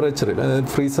ടെമ്പറേച്ചറിൽ, അതായത്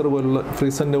ഫ്രീസർ പോലുള്ള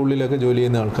ഫ്രീസറിൻ്റെ ഉള്ളിലൊക്കെ ജോലി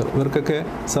ചെയ്യുന്ന ആൾക്കാർ, ഇവർക്കൊക്കെ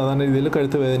സാധാരണ രീതിയിൽ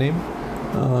കഴുത്ത് വേദനയും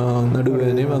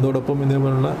നടുവേദനയും അതോടൊപ്പം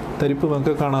ഇതേപോലുള്ള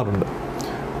തരിപ്പുമൊക്കെ കാണാറുണ്ട്.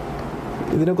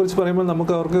 ഇതിനെക്കുറിച്ച് പറയുമ്പോൾ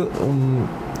നമുക്ക് അവർക്ക്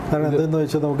കാരണം എന്തെന്ന്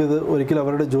വെച്ചാൽ നമുക്കിത് ഒരിക്കലും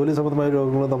അവരുടെ ജോലി സംബന്ധമായ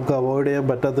രോഗങ്ങൾ നമുക്ക് അവോയ്ഡ് ചെയ്യാൻ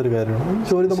പറ്റാത്തൊരു കാര്യമാണ്.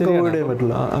 ജോലി നമുക്ക് അവോയ്ഡ് ചെയ്യാൻ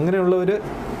പറ്റില്ല. അങ്ങനെയുള്ളവർ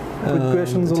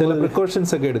ചില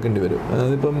പ്രിക്കോഷൻസ് ഒക്കെ എടുക്കേണ്ടി വരും.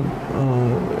 അതിപ്പം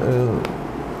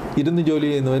ഇരുന്ന് ജോലി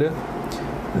ചെയ്യുന്നവർ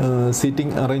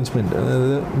സീറ്റിംഗ് അറേഞ്ച്മെൻറ്റ്,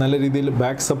 അതായത് നല്ല രീതിയിൽ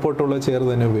ബാക്ക് സപ്പോർട്ടുള്ള ചെയർ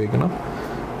തന്നെ ഉപയോഗിക്കണം.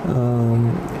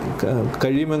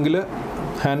 കഴിയുമെങ്കിൽ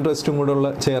ഹാൻഡ് റെസ്റ്റും കൂടെ ഉള്ള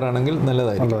ചെയർ ആണെങ്കിൽ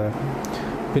നല്ലതായിരിക്കും.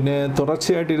 പിന്നെ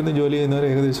തുടർച്ചയായിട്ടിരുന്ന് ജോലി ചെയ്യുന്നവർ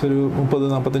ഏകദേശം ഒരു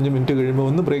 30-45 മിനിറ്റ് കഴിയുമ്പോൾ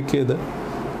ഒന്ന് ബ്രേക്ക് ചെയ്ത്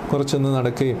കുറച്ചൊന്ന്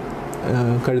നടക്കുകയും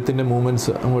കഴുത്തിൻ്റെ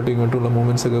മൂവ്മെൻറ്റ്സ്, അങ്ങോട്ടും ഇങ്ങോട്ടുള്ള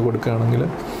മൂവ്മെൻറ്റ്സ് ഒക്കെ കൊടുക്കുകയാണെങ്കിൽ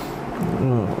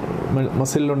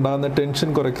മസിലിലുണ്ടാകുന്ന ടെൻഷൻ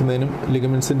കുറയ്ക്കുന്നതിനും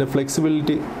ലിഗമെൻറ്റ്സിൻ്റെ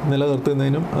ഫ്ലെക്സിബിലിറ്റി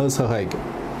നിലനിർത്തുന്നതിനും അത് സഹായിക്കും.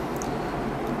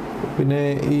 പിന്നെ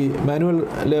ഈ മാനുവൽ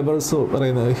ലേബേഴ്സ്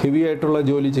പറയുന്നത് ഹെവി ആയിട്ടുള്ള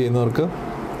ജോലി ചെയ്യുന്നവർക്ക്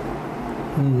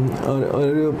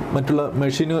ഒരു മറ്റുള്ള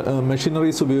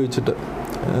മെഷീനറീസ് ഉപയോഗിച്ചിട്ട്,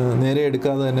 നേരെ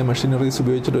എടുക്കാതെ തന്നെ മെഷീനറീസ്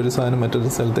ഉപയോഗിച്ചിട്ട് ഒരു സാധനം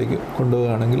മറ്റൊരു സ്ഥലത്തേക്ക്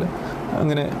കൊണ്ടുപോവുകയാണെങ്കിൽ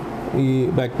അങ്ങനെ ഈ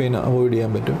ബാക്ക് പെയിൻ അവോയ്ഡ്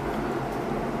ചെയ്യാൻ പറ്റും.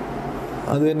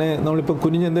 അത് തന്നെ നമ്മളിപ്പോൾ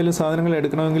കുനിഞ്ഞ് എന്തെങ്കിലും സാധനങ്ങൾ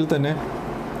എടുക്കണമെങ്കിൽ തന്നെ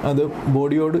അത്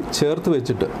ബോഡിയോട് ചേർത്ത്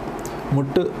വെച്ചിട്ട്,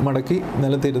 മുട്ട് മടക്കി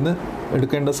നിലത്തിരുന്ന്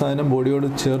എടുക്കേണ്ട സാധനം ബോഡിയോട്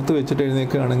ചേർത്ത് വെച്ചിട്ട്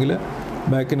എഴുന്നേൽക്കുകയാണെങ്കിൽ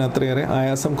ബാക്കിന് അത്രയേറെ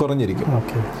ആയാസം കുറഞ്ഞിരിക്കും.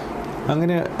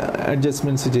 അങ്ങനെ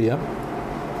അഡ്ജസ്റ്റ്മെൻറ്റ്സ് ചെയ്യാം.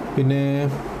 പിന്നെ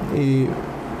ഈ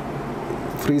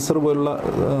ഫ്രീസർ പോലുള്ള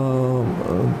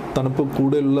തണുപ്പ്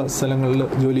കൂടുതലുള്ള സ്ഥലങ്ങളിൽ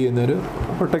ജോലി ചെയ്യുന്നവർ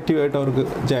പ്രൊട്ടക്റ്റീവായിട്ട് അവർക്ക്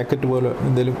ജാക്കറ്റ് പോലെ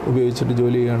എന്തെങ്കിലും ഉപയോഗിച്ചിട്ട്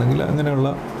ജോലി ചെയ്യുകയാണെങ്കിൽ അങ്ങനെയുള്ള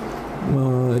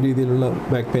രീതിയിലുള്ള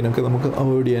ബാക്ക് പെയിനൊക്കെ നമുക്ക്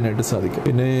അവോയ്ഡ് ചെയ്യാനായിട്ട് സാധിക്കും.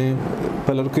 പിന്നെ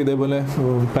പലർക്കും ഇതേപോലെ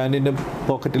പാൻറ്റിൻ്റെ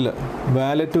പോക്കറ്റിൽ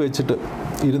വാലറ്റ് വെച്ചിട്ട്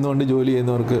ഇരുന്നുകൊണ്ട് ജോലി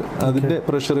ചെയ്യുന്നവർക്ക് അതിൻ്റെ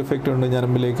പ്രഷർ ഇഫക്റ്റ് ഉണ്ട്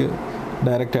ഞരമ്പിലേക്ക്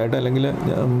ഡയറക്റ്റായിട്ട്, അല്ലെങ്കിൽ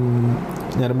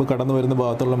ഞരമ്പ് കടന്നു വരുന്ന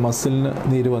ഭാഗത്തുള്ള മസിലിന്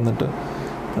നീര് വന്നിട്ട്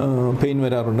പെയിൻ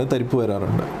വരാറുണ്ട്, തരിപ്പ്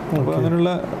വരാറുണ്ട്. അപ്പോൾ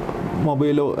അങ്ങനെയുള്ള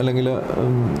മൊബൈലോ അല്ലെങ്കിൽ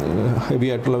ഹെവി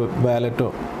ആയിട്ടുള്ള വാലറ്റോ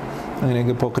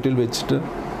അങ്ങനെയൊക്കെ പോക്കറ്റിൽ വെച്ചിട്ട്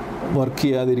വർക്ക്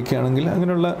ചെയ്യാതിരിക്കുകയാണെങ്കിൽ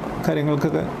അങ്ങനെയുള്ള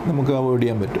കാര്യങ്ങൾക്കൊക്കെ നമുക്ക് അവോയ്ഡ്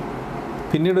ചെയ്യാൻ പറ്റും.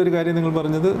 പിന്നീട് ഒരു കാര്യം നിങ്ങൾ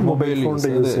പറഞ്ഞത് മൊബൈൽ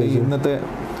യൂസ്, ഇന്നത്തെ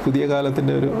പുതിയ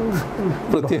കാലത്തിൻ്റെ ഒരു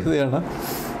പ്രത്യേകതയാണ്.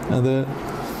 അത്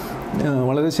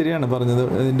വളരെ ശരിയാണ് പറഞ്ഞത്.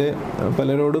 ഇതിൻ്റെ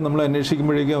പലരോടും നമ്മൾ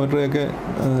അന്വേഷിക്കുമ്പോഴേക്കും അവരുടെയൊക്കെ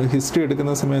ഹിസ്റ്ററി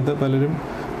എടുക്കുന്ന സമയത്ത് പലരും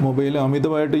മൊബൈൽ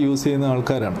അമിതമായിട്ട് യൂസ് ചെയ്യുന്ന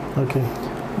ആൾക്കാരാണ്.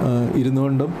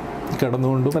 ഇരുന്നുകൊണ്ടും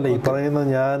കിടന്നുകൊണ്ടും. അല്ല, ഈ പറയുന്ന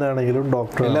ഞാനാണെങ്കിലും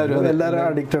ഡോക്ടർ എല്ലാവരും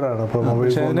അഡിക്റ്റഡ് ആണ്.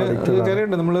 പക്ഷേ അതിന്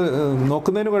കാര്യമുണ്ട്, നമ്മൾ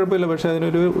നോക്കുന്നതിന് കുഴപ്പമില്ല, പക്ഷെ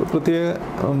അതിനൊരു പ്രത്യേക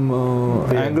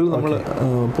ആംഗിൾ, നമ്മൾ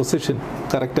പൊസിഷൻ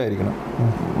കറക്റ്റായിരിക്കണം.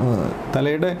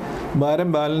 തലയുടെ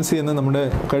ഭാരം ബാലൻസ് ചെയ്യുന്ന നമ്മുടെ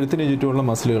കഴുത്തിന് ചുറ്റുമുള്ള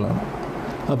മസിലുകളാണ്.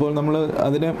 അപ്പോൾ നമ്മൾ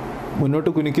അതിനെ മുന്നോട്ട്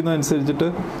കുനിക്കുന്നതനുസരിച്ചിട്ട്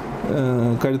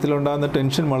കഴുത്തിലുണ്ടാകുന്ന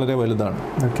ടെൻഷൻ വളരെ വലുതാണ്.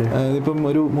 അതിപ്പം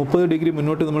ഒരു 30 ഡിഗ്രി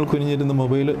മുന്നോട്ട് നമ്മൾ കുനിഞ്ഞിരുന്ന്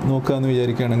മൊബൈൽ നോക്കുക എന്ന്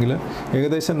വിചാരിക്കുകയാണെങ്കിൽ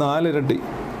ഏകദേശം 4 ഇരട്ടി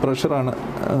പ്രഷറാണ്,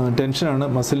 ടെൻഷനാണ്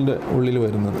മസിലിൻ്റെ ഉള്ളിൽ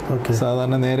വരുന്നത്.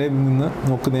 സാധാരണ നേരെ നിന്ന്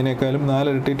നോക്കുന്നതിനേക്കാളും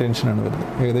 4 ഇരട്ടി ടെൻഷനാണ് വരുന്നത്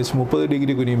ഏകദേശം 30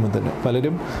 ഡിഗ്രി കുനിയുമ്പോൾ തന്നെ.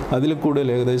 പലരും അതിൽ കൂടുതൽ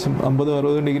ഏകദേശം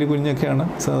 50-60 ഡിഗ്രി കുനിഞ്ഞൊക്കെയാണ്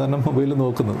സാധാരണ മൊബൈൽ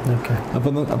നോക്കുന്നത്.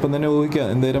 അപ്പം തന്നെ ഊഹിക്കുക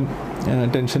എന്തേരം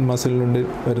ടെൻഷൻ മസിലിനുള്ളിൽ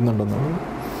വരുന്നുണ്ടെന്നുള്ളത്.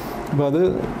 അപ്പോൾ അത്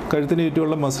കഴുത്തിന്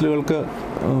ചുറ്റുമുള്ള മസിലുകൾക്ക്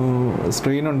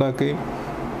സ്ട്രെയിൻ ഉണ്ടാക്കുകയും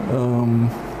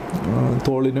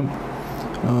തോളിനും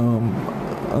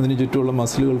അതിന് ചുറ്റുമുള്ള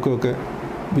മസിലുകൾക്കുമൊക്കെ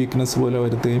വീക്ക്നെസ് പോലെ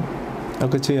വരുത്തുകയും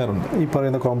ഒക്കെ ചെയ്യാറുണ്ട്. ഈ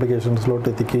പറയുന്ന കോംപ്ലിക്കേഷൻസിലോട്ട്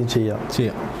എത്തിക്കുകയും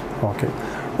ചെയ്യാം. ഓക്കെ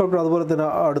ഡോക്ടർ, അതുപോലെ തന്നെ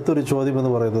അടുത്തൊരു ചോദ്യം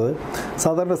എന്ന് പറയുന്നത്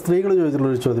സാധാരണ സ്ത്രീകൾ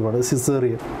ചോദിച്ചിട്ടുള്ളൊരു ചോദ്യമാണ്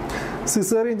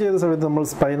സിസേറിയൻ ചെയ്ത സമയത്ത് നമ്മൾ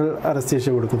സ്പൈനൽ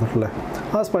അനസ്തേഷ്യ കൊടുക്കുന്നുണ്ടല്ലേ?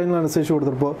 ആ സ്പൈനൽ അനസ്തേഷ്യ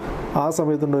കൊടുത്തപ്പോൾ ആ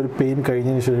സമയത്തുള്ള ഒരു പെയിൻ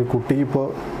കഴിഞ്ഞതിന് ശേഷം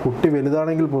കുട്ടി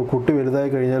വലുതാണെങ്കിൽ കുട്ടി വലുതായി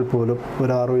കഴിഞ്ഞാൽ പോലും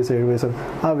ഒരു 6 വയസ്സ് 7 വയസ്സ്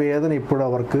ആ വേദന ഇപ്പോഴും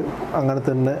അവർക്ക് അങ്ങനെ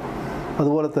തന്നെ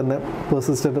അതുപോലെ തന്നെ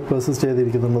പെർസിസ്റ്റ്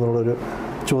ചെയ്തിരിക്കുന്നുണ്ടെന്നുള്ളൊരു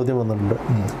ചോദ്യം വന്നിട്ടുണ്ട്.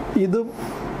 ഇതും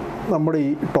നമ്മുടെ ഈ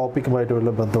ടോപ്പിക്കുമായിട്ട് വല്ല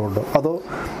ബന്ധമുണ്ടോ, അതോ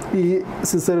ഈ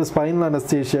സ്പൈനൽ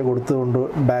അനസ്തേഷ്യ കൊടുത്തുകൊണ്ട്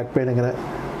ബാക്ക് പെയിൻ ഇങ്ങനെ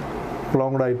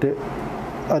പ്രൊലോങ്ഡായിട്ട്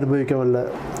അനുഭവിക്കാൻ വല്ല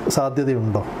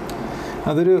സാധ്യതയുണ്ടോ?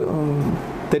 അതൊരു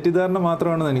തെറ്റിദ്ധാരണ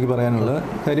മാത്രമാണെന്ന് എനിക്ക് പറയാനുള്ളത്.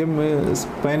 കാര്യം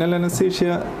സ്പൈനൽ അനസ്തേഷ്യ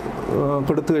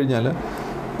കൊടുത്തു കഴിഞ്ഞാൽ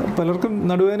പലർക്കും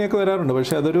നടുവേദനയൊക്കെ വരാറുണ്ട്.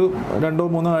 പക്ഷേ അതൊരു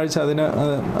 2-3 ആഴ്ച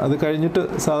അത് കഴിഞ്ഞിട്ട്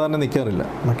സാധാരണ നിൽക്കാറില്ല.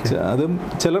 അതും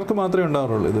ചിലർക്ക് മാത്രമേ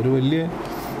ഉണ്ടാവാറുള്ളൂ. ഇതൊരു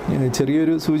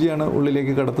ചെറിയൊരു സൂചിയാണ്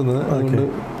ഉള്ളിലേക്ക് കടത്തുന്നത്. അതുകൊണ്ട്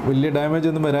വലിയ ഡാമേജ്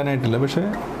ഒന്നും വരാനായിട്ടില്ല. പക്ഷേ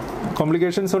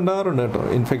കോംപ്ലിക്കേഷൻസ് ഉണ്ടാകാറുണ്ട് കേട്ടോ.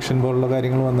 ഇൻഫെക്ഷൻ പോലുള്ള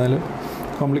കാര്യങ്ങൾ വന്നാൽ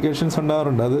കോംപ്ലിക്കേഷൻസ്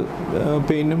ഉണ്ടാകാറുണ്ട്. അത്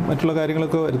പെയിനും മറ്റുള്ള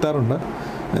കാര്യങ്ങളൊക്കെ വരുത്താറുണ്ട്.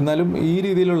 എന്നാലും ഈ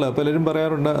രീതിയിലുള്ള പലരും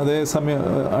പറയാറുണ്ട് അതേ സമയം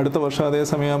അടുത്ത വർഷം അതേ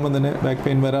സമയമാകുമ്പോൾ തന്നെ ബാക്ക്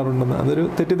പെയിൻ വരാറുണ്ടെന്ന്. അതൊരു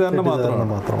തെറ്റിദ്ധാരണ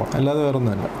മാത്രമാണ്, അല്ലാതെ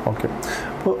വേറൊന്നുമല്ല. ഓക്കെ.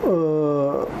 അപ്പോൾ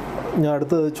ഞാൻ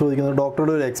അടുത്ത് ചോദിക്കുന്നത്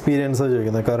ഡോക്ടറുടെ ഒരു എക്സ്പീരിയൻസാണ്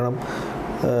ചോദിക്കുന്നത്. കാരണം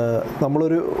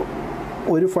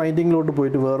ഒരു ഫൈൻഡിങ്ങിലോട്ട്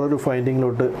പോയിട്ട് വേറൊരു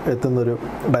ഫൈൻഡിങ്ങിലോട്ട് എത്തുന്നൊരു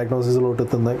ഡയഗ്നോസിസിലോട്ട്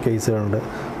എത്തുന്ന കേസുകളുണ്ട്.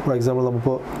 ഫോർ എക്സാമ്പിൾ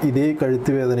നമുക്കിപ്പോൾ ഇതേ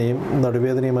കഴുത്ത് വേദനയും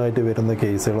നടുവേദനയുമായിട്ട് വരുന്ന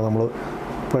കേസുകൾ നമ്മൾ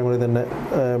പ്രൈമറി തന്നെ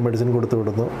മെഡിസിൻ കൊടുത്തു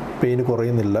വിടുന്നു, പെയിൻ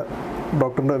കുറയുന്നില്ല.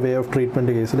 ഡോക്ടറിൻ്റെ വേ ഓഫ്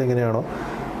ട്രീറ്റ്മെൻറ്റ് കേസിൽ എങ്ങനെയാണോ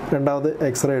രണ്ടാമത്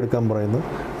എക്സ്റേ എടുക്കാൻ പറയുന്നു.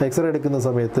 എക്സ്റേ എടുക്കുന്ന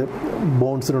സമയത്ത്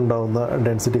ബോൺസിനുണ്ടാകുന്ന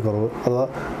ഡെൻസിറ്റി കുറവ്, അഥവാ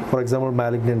for example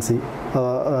malignancy,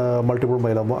 multiple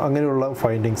myeloma, അങ്ങനെയുള്ള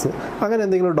ഫൈൻഡിങ്സ്, അങ്ങനെ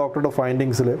എന്തെങ്കിലും ഡോക്ടറുടെ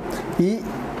ഫൈൻഡിങ്സിൽ ഈ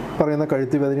പറയുന്ന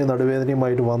കഴുത്ത് വേദനയും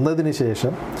നടുവേദനയുമായിട്ട് വന്നതിന്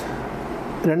ശേഷം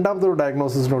രണ്ടാമത്തെ ഒരു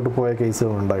ഡയഗ്നോസിസിലോട്ട് പോയ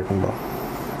കേസുകൾ ഉണ്ടായിട്ടുണ്ടോ?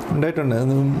 ഉണ്ടായിട്ടുണ്ട്.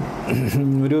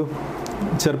 ഒരു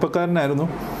ചെറുപ്പക്കാരനായിരുന്നു.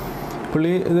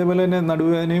 പുള്ളി ഇതേപോലെ തന്നെ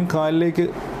നടുവേദനയും കാലിലേക്ക്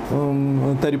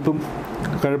തരിപ്പും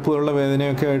കഴപ്പുകളുള്ള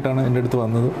വേദനയൊക്കെ ആയിട്ടാണ് എൻ്റെ അടുത്ത്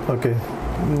വന്നത്. ഓക്കെ.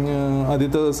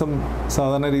 ആദ്യത്തെ ദിവസം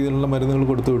സാധാരണ രീതിയിലുള്ള മരുന്നുകൾ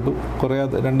കൊടുത്തു വിട്ടു.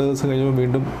 2 ദിവസം കഴിയുമ്പോൾ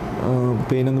വീണ്ടും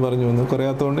പെയിൻ എന്ന് പറഞ്ഞു വന്നു.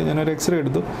 കുറയാത്തതുകൊണ്ട് ഞാനൊരു എക്സ്റേ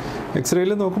എടുത്തു.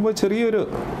 എക്സ്റേയിൽ നോക്കുമ്പോൾ ചെറിയൊരു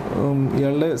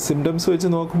ഇയാളുടെ സിംറ്റംസ് വെച്ച്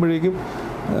നോക്കുമ്പോഴേക്കും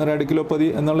റാഡിക്കുലോപ്പതി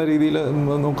എന്നുള്ള രീതിയിൽ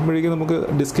നോക്കുമ്പോഴേക്കും നമുക്ക്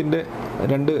ഡിസ്കിൻ്റെ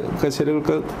 2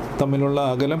 കശേരുകൾക്ക് തമ്മിലുള്ള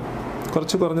അകലം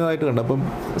കുറച്ച് കുറഞ്ഞതായിട്ട് കണ്ടു. അപ്പം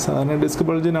സാധാരണ ഡിസ്ക്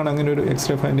ബൾജിനാണ് അങ്ങനെ ഒരു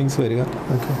എക്സ്റേ ഫൈൻഡിങ്സ് വരിക.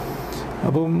 ഓക്കെ.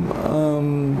 അപ്പം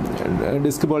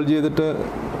ഡിസ്ക് ബൾജ് ചെയ്തിട്ട്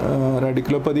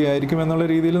റാഡിക്കുലോപ്പതി ആയിരിക്കും എന്നുള്ള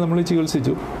രീതിയിൽ നമ്മൾ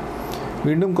ചികിത്സിച്ചു.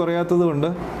 വീണ്ടും കുറയാത്തത് കൊണ്ട്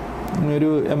ഒരു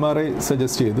MRI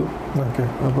സജസ്റ്റ് ചെയ്തു. ഓക്കെ.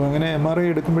 അപ്പോൾ അങ്ങനെ MRI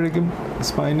എടുക്കുമ്പോഴേക്കും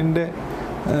സ്പൈനിൻ്റെ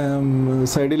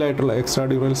സൈഡിലായിട്ടുള്ള എക്സ്ട്രാ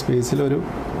ഡ്യൂറൽ സ്പേസിൽ ഒരു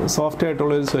സോഫ്റ്റ്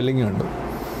ആയിട്ടുള്ളൊരു സ്വെല്ലിംഗ് ഉണ്ട്.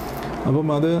 അപ്പം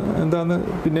അത് എന്താണെന്ന്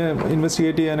പിന്നെ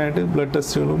ഇൻവെസ്റ്റിഗേറ്റ് ചെയ്യാനായിട്ട് ബ്ലഡ്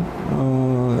ടെസ്റ്റുകളും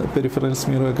പെരിഫറൽ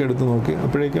സ്മീറും ഒക്കെ എടുത്ത് നോക്കി.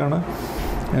 അപ്പോഴേക്കാണ്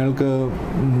അയാൾക്ക്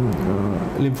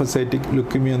ലിംഫസൈറ്റിക്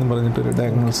ലുക്കീമിയ എന്ന് പറഞ്ഞിട്ടൊരു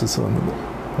ഡയഗ്നോസിസ് വന്നത്.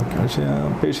 പക്ഷേ ആ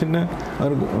പേഷ്യൻറ്റിനെ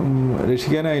അവർക്ക്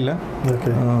രക്ഷിക്കാനായില്ല.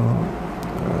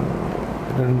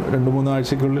 2-3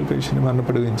 ആഴ്ചയ്ക്കുള്ളിൽ പേഷ്യൻറ്റ്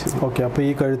മരണപ്പെടുകയും ചെയ്തു. ഓക്കെ. അപ്പോൾ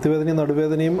ഈ കഴുത്ത് വേദനയും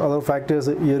നടുവേദനയും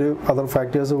അതർ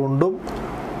ഫാക്ടേഴ്സ് കൊണ്ടും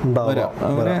വരാം.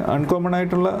 അങ്ങനെ അൺകോമൺ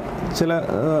ആയിട്ടുള്ള ചില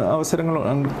അവസരങ്ങൾ,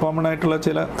 അൺകോമൺ ആയിട്ടുള്ള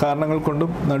ചില കാരണങ്ങൾ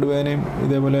കൊണ്ടും നടുവേദനയും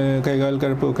ഇതേപോലെ കൈകാൽ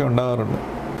കഴപ്പുമൊക്കെ ഉണ്ടാകാറുണ്ട്.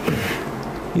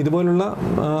 ഇതുപോലുള്ള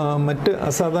മറ്റ്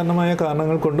അസാധാരണമായ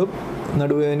കാരണങ്ങൾ കൊണ്ടും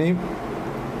നടുവേദനയും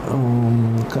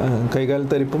കൈകാൽ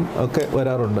തരിപ്പും ഒക്കെ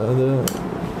വരാറുണ്ട്. അത്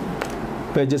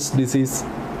പേജസ് ഡിസീസ്,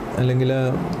 അല്ലെങ്കിൽ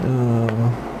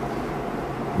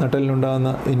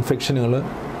നട്ടലിനുണ്ടാകുന്ന ഇൻഫെക്ഷനുകൾ,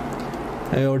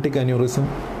 അയോട്ടിക് അന്യൂറിസം,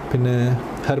 പിന്നെ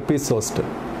ഹെർപ്പീസ് സോസ്റ്റർ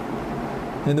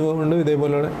എന്നിവ കൊണ്ട്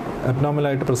ഇതേപോലെ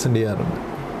അബ്നോർമലായിട്ട് പ്രസൻറ്റ് ചെയ്യാറുണ്ട്.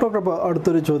 ഡോക്ടർ, അപ്പോൾ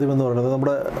അടുത്തൊരു ചോദ്യം എന്ന് പറയുന്നത്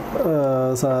നമ്മുടെ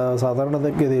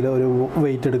സാധാരണഗതിയിൽ ഒരു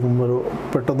വെയിറ്റ് എടുക്കുമ്പോൾ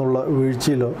പെട്ടെന്നുള്ള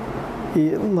വീഴ്ചയിലോ ഈ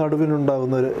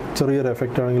നടുവിനുണ്ടാകുന്ന ഒരു ചെറിയൊരു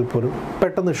എഫക്റ്റ് ആണെങ്കിൽ പോലും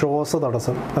പെട്ടെന്ന് ശ്വാസ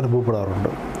തടസ്സം അനുഭവപ്പെടാറുണ്ട്.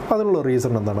 അതിനുള്ള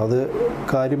റീസൺ എന്താണ്? അത്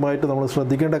കാര്യമായിട്ട് നമ്മൾ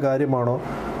ശ്രദ്ധിക്കേണ്ട കാര്യമാണോ,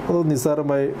 അതോ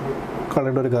നിസ്സാരമായി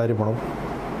കളയേണ്ട ഒരു കാര്യമാണോ?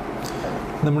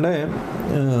 നമ്മുടെ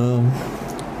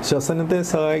ശ്വസനത്തെ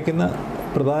സഹായിക്കുന്ന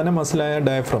പ്രധാന മസിലായ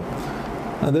ഡയഫ്രം,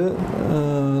 അത്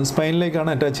സ്പൈനിലേക്കാണ്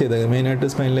അറ്റാച്ച് ചെയ്തത്, മെയിനായിട്ട്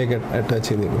സ്പൈനിലേക്ക് അറ്റാച്ച്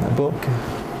ചെയ്തിരിക്കുന്നത്. അപ്പോൾ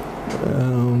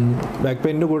ബാക്ക്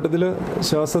പെയിൻ്റെ കൂട്ടത്തിൽ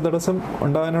ശ്വാസതടസ്സം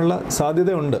ഉണ്ടാകാനുള്ള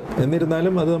സാധ്യതയുണ്ട്.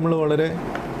 എന്നിരുന്നാലും അത് നമ്മൾ വളരെ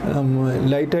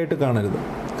ലൈറ്റായിട്ട് കാണരുത്.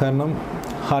 കാരണം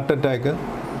ഹാർട്ട് അറ്റാക്ക്,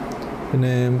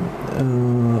 പിന്നെ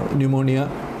ന്യൂമോണിയ,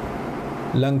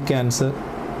 ലങ് ക്യാൻസർ,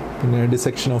 പിന്നെ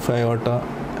ഡിസെക്ഷൻ ഓഫ് അയോർട്ട,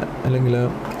 അല്ലെങ്കിൽ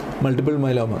മൾട്ടിപ്പിൾ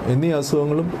മൈലോമ എന്നീ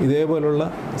അസുഖങ്ങളും ഇതേപോലുള്ള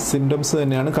സിംറ്റംസ്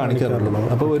തന്നെയാണ് കാണിക്കാറുള്ളത്.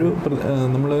 അപ്പോൾ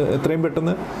നമ്മൾ എത്രയും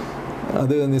പെട്ടെന്ന്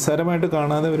അത് നിസ്സാരമായിട്ട്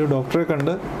കാണാതെ ഒരു ഡോക്ടറെ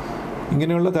കണ്ട്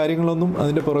ഇങ്ങനെയുള്ള കാര്യങ്ങളൊന്നും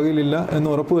അതിൻ്റെ പുറകിലില്ല എന്ന്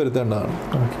ഉറപ്പ് വരുത്തേണ്ടതാണ്.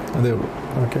 അതേ ഉള്ളൂ.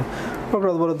 ഓക്കെ. അപ്പോൾ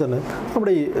അതുപോലെ തന്നെ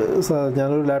നമ്മുടെ ഈ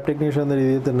ഞാനൊരു ലാബ് ടെക്നീഷ്യൻ എന്ന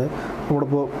രീതിയിൽ തന്നെ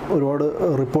നമ്മളിപ്പോൾ ഒരുപാട്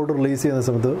റിപ്പോർട്ട് റിലീസ് ചെയ്യുന്ന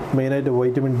സമയത്ത് മെയിനായിട്ട്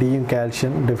വൈറ്റമിൻ ഡിയും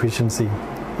കാൽഷ്യം ഡെഫിഷ്യൻസിയും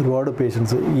ഒരുപാട്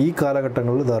പേഷ്യൻസ് ഈ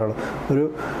കാലഘട്ടങ്ങളിൽ ധാരാളം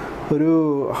ഒരു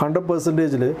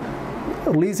 100%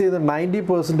 റിലീസ് ചെയ്ത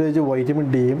 90% വൈറ്റമിൻ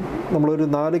ഡിയും നമ്മളൊരു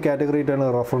 4 കാറ്റഗറിയിട്ടാണ്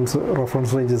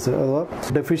റെഫറൻസ് റേഞ്ചസ്, അഥവാ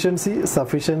ഡെഫിഷ്യൻസി,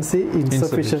 സഫിഷ്യൻസി,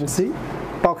 ഇൻസഫിഷ്യൻസി,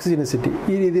 ടോക്സിനിസിറ്റി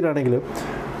ഈ രീതിയിലാണെങ്കിൽ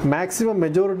മാക്സിമം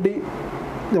മെജോറിറ്റി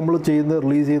നമ്മൾ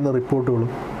റിലീസ് ചെയ്യുന്ന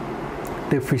റിപ്പോർട്ടുകളും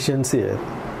ഡെഫിഷ്യൻസി ആയിരുന്നു.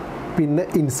 പിന്നെ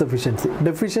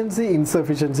ഡെഫിഷ്യൻസി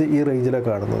ഇൻസഫിഷ്യൻസി ഈ റേഞ്ചിലാണ്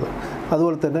കാണുന്നത്.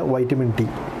 അതുപോലെ തന്നെ വൈറ്റമിൻ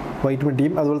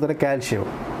ഡിയും അതുപോലെ തന്നെ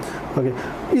കാൽഷ്യവും. ഓക്കെ,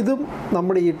 ഇതും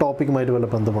നമ്മുടെ ഈ ടോപ്പിക്കുമായിട്ട് വല്ല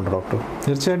ബന്ധമുണ്ടോ ഡോക്ടർ?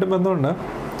 തീർച്ചയായിട്ടും ബന്ധമുണ്ട്.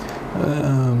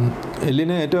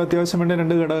 എല്ലിന് ഏറ്റവും അത്യാവശ്യം വേണ്ട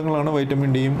 2 ഘടകങ്ങളാണ്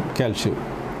വൈറ്റമിൻ ഡിയും കാൽഷ്യവും.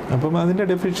 അപ്പം അതിൻ്റെ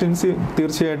ഡെഫിഷ്യൻസി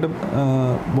തീർച്ചയായിട്ടും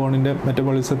ബോണിൻ്റെ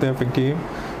മെറ്റബോളിസത്തെ അഫക്റ്റ് ചെയ്യും,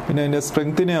 പിന്നെ അതിൻ്റെ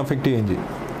സ്ട്രെങ്ത്തിനെ അഫക്റ്റ് ചെയ്യുകയും ചെയ്യും.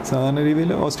 സാധാരണ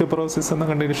രീതിയിൽ ഓസ്റ്റിയോപൊറോസിസ് എന്ന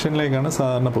കണ്ടീഷനിലേക്കാണ്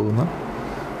സാധാരണ പോകുന്നത്.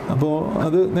 അപ്പോൾ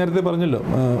അത് നേരത്തെ പറഞ്ഞല്ലോ,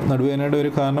 നടുവേദനയുടെ ഒരു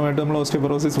കാരണമായിട്ട് നമ്മൾ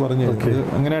ഓസ്റ്റിയോപൊറോസിസ് പറഞ്ഞു.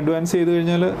 അങ്ങനെ അഡ്വാൻസ് ചെയ്ത്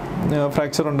കഴിഞ്ഞാൽ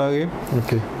ഫ്രാക്ചർ ഉണ്ടാകുകയും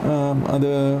അത്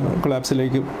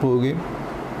കൊളാപ്സിലേക്ക് പോവുകയും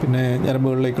പിന്നെ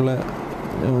ഞരമ്പുകളിലേക്കുള്ള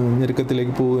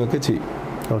ഞെരുക്കത്തിലേക്ക് പോവുകയൊക്കെ ചെയ്യും.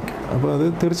 ഓക്കെ, അപ്പോൾ അത്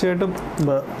തീർച്ചയായിട്ടും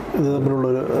ഇത്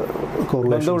തമ്മിലുള്ളൊരു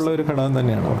ബന്ധമുള്ള ഒരു ഘടകം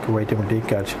തന്നെയാണ്. Okay, vitamin D,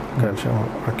 calcium.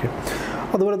 Okay,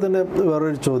 അതുപോലെ തന്നെ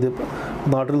വേറൊരു ചോദ്യം,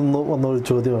 നാട്ടിൽ നിന്ന് വന്ന ഒരു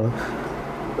ചോദ്യമാണ്.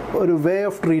 ഒരു വേ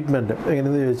ഓഫ് ട്രീറ്റ്മെൻറ്റ്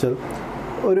എങ്ങനെയെന്ന് ചോദിച്ചാൽ,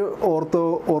 ഒരു ഓർത്തോ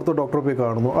ഡോക്ടറെ പോയി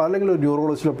കാണുന്നു, അല്ലെങ്കിൽ ഒരു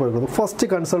ന്യൂറോളജിസ്റ്റിനെ പോയി കാണുന്നു. ഫസ്റ്റ്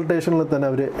കൺസൾട്ടേഷനിൽ തന്നെ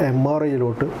അവർ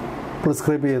MRIയിലോട്ട്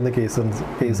പ്രിസ്ക്രൈബ് ചെയ്യുന്ന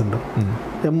കേസുണ്ട്.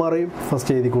 MRI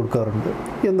ഫസ്റ്റ് എഴുതി കൊടുക്കാറുണ്ട്.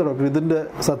 എന്താ ഡോക്ടർ ഇതിൻ്റെ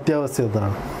സത്യാവസ്ഥ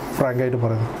എന്താണ്, ഫ്രാങ്കായിട്ട്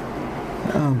പറയുന്നത്?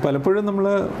 പലപ്പോഴും നമ്മൾ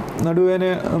നടുവേദന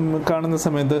കാണുന്ന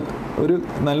സമയത്ത് ഒരു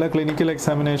നല്ല ക്ലിനിക്കൽ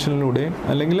എക്സാമിനേഷനിലൂടെയും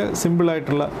അല്ലെങ്കിൽ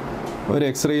സിമ്പിളായിട്ടുള്ള ഒരു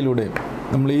എക്സ്റേയിലൂടെയും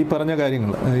നമ്മൾ ഈ പറഞ്ഞ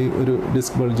കാര്യങ്ങൾ, ഈ ഒരു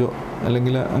ഡിസ്ക് ബൾജോ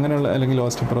അല്ലെങ്കിൽ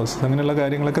ഓസ്റ്റിയോപൊറോസിസ് അങ്ങനെയുള്ള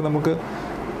കാര്യങ്ങളൊക്കെ നമുക്ക്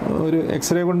ഒരു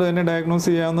എക്സ്റേ കൊണ്ട് തന്നെ ഡയഗ്നോസ്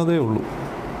ചെയ്യാവുന്നതേ ഉള്ളൂ.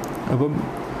 അപ്പം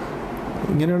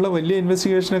ഇങ്ങനെയുള്ള വലിയ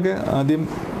ഇൻവെസ്റ്റിഗേഷനൊക്കെ ആദ്യം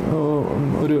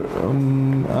ഒരു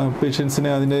പേഷ്യൻസിനെ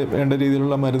അതിൻ്റെ വേണ്ട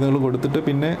രീതിയിലുള്ള മരുന്നുകൾ കൊടുത്തിട്ട്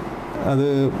പിന്നെ അത്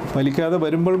ഫലിക്കാതെ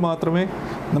വരുമ്പോൾ മാത്രമേ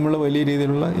നമ്മൾ വലിയ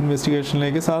രീതിയിലുള്ള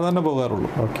ഇൻവെസ്റ്റിഗേഷനിലേക്ക് സാധാരണ പോകാറുള്ളൂ.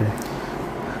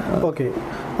 ഓക്കെ,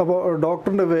 അപ്പോൾ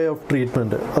ഡോക്ടറിൻ്റെ വേ ഓഫ്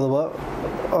ട്രീറ്റ്മെൻറ്റ് അഥവാ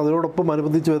അതിനോടൊപ്പം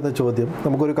അനുബന്ധിച്ച് വരുന്ന ചോദ്യം,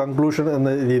 നമുക്കൊരു കൺക്ലൂഷൻ എന്ന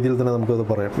രീതിയിൽ തന്നെ നമുക്കത്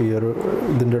പറയാം. ഈ ഒരു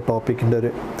ഇതിൻ്റെ ടോപ്പിക്കിൻ്റെ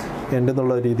ഒരു എൻ്റെ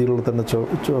എന്നുള്ള രീതിയിലുള്ള തന്നെ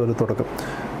ഒരു തുടക്കം.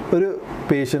 ഒരു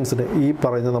പേഷ്യൻസിന് ഈ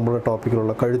പറയുന്ന നമ്മുടെ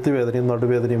ടോപ്പിക്കിലുള്ള കഴുത്ത് വേദനയും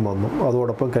നടുവേദനയും വന്നു,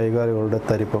 അതോടൊപ്പം കൈകാലുകളുടെ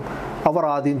തരിപ്പും, അവർ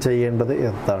ആദ്യം ചെയ്യേണ്ടത്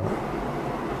എന്താണ്?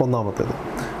 ഒന്നാമത്തേത്.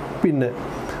 പിന്നെ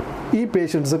ഈ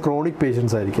പേഷ്യൻസ് ക്രോണിക്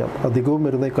പേഷ്യൻസ് ആയിരിക്കാം, അധികവും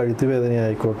വരുന്ന കഴുത്ത്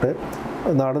വേദനയായിക്കോട്ടെ,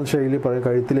 നാടൻ ശൈലി പറയുക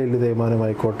കഴുത്തിലെ എല്ല്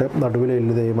തേയ്മാനമായിക്കോട്ടെ, നടുവിലെ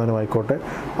എല്ല് തേയ്മാനമായിക്കോട്ടെ,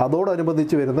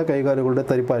 അതോടനുബന്ധിച്ച് വരുന്ന കൈകാലുകളുടെ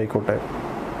തരിപ്പായിക്കോട്ടെ,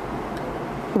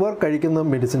 ഇവർ കഴിക്കുന്ന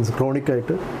മെഡിസിൻസ്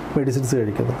ക്രോണിക്കായിട്ട് മെഡിസിൻസ്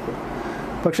കഴിക്കുന്നുണ്ട്.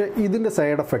 പക്ഷേ ഇതിൻ്റെ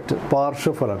സൈഡ് എഫക്റ്റ്,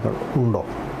 പാർശ്വഫലങ്ങൾ ഉണ്ടോ?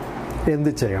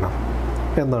 എന്ത് ചെയ്യണം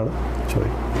എന്നാണ്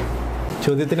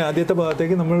ചോദ്യത്തിൻ്റെ ആദ്യത്തെ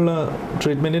ഭാഗത്തേക്ക് നമ്മൾ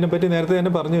ട്രീറ്റ്മെൻറ്റിനെ പറ്റി നേരത്തെ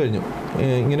തന്നെ പറഞ്ഞു കഴിഞ്ഞു.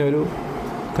 ഇങ്ങനെ ഒരു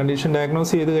കണ്ടീഷൻ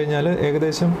ഡയഗ്നോസ് ചെയ്ത് കഴിഞ്ഞാൽ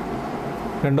ഏകദേശം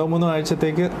 2-3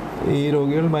 ആഴ്ചത്തേക്ക് ഈ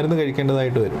രോഗികൾ മരുന്ന്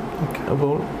കഴിക്കേണ്ടതായിട്ട് വരും.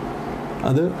 അപ്പോൾ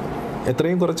അത്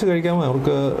എത്രയും കുറച്ച് കഴിക്കാമോ,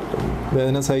 അവർക്ക്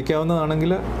വേദന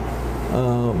സഹിക്കാവുന്നതാണെങ്കിൽ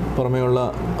പുറമേയുള്ള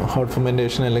ഹോട്ട്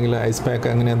ഫെർമെൻറ്റേഷൻ അല്ലെങ്കിൽ ഐസ് പാക്ക്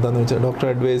അങ്ങനെ എന്താണെന്ന് വെച്ചാൽ ഡോക്ടർ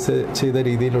അഡ്വൈസ് ചെയ്ത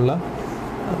രീതിയിലുള്ള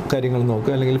കാര്യങ്ങൾ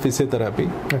നോക്കുക, അല്ലെങ്കിൽ ഫിസിയോതെറാപ്പി.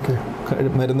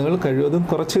 മരുന്നുകൾ കഴിവതും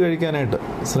കുറച്ച് കഴിക്കാനായിട്ട്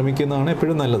ശ്രമിക്കുന്നതാണ്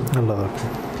എപ്പോഴും നല്ലത്.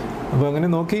 അപ്പോൾ അങ്ങനെ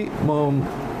നോക്കി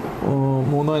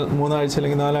 3 ആഴ്ച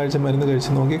അല്ലെങ്കിൽ 4 ആഴ്ച മരുന്ന്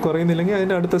കഴിച്ച് നോക്കി കുറയുന്നില്ലെങ്കിൽ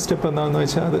അതിൻ്റെ അടുത്ത സ്റ്റെപ്പ് എന്താണെന്ന്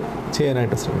വെച്ചാൽ അത്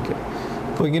ചെയ്യാനായിട്ട് ശ്രമിക്കുക.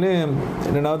 അപ്പോൾ ഇങ്ങനെ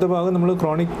രണ്ടാമത്തെ ഭാഗം നമ്മൾ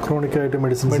ക്രോണിക്കായിട്ട്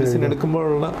മെഡിസിൻ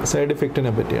എടുക്കുമ്പോഴുള്ള സൈഡ്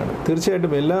എഫക്റ്റിനെ പറ്റിയാണ്.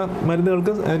 തീർച്ചയായിട്ടും എല്ലാ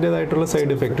മരുന്നുകൾക്കും അതിൻ്റേതായിട്ടുള്ള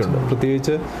സൈഡ് എഫക്റ്റ് ഉണ്ട്.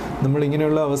 പ്രത്യേകിച്ച് നമ്മൾ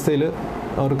ഇങ്ങനെയുള്ള അവസ്ഥയിൽ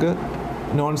അവർക്ക്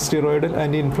non steroidal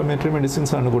anti inflammatory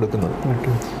medicines ആണ് കൊടുക്കുന്നത്.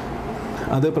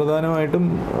 അത് പ്രധാനമായിട്ടും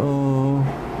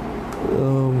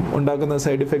ഉണ്ടാക്കുന്ന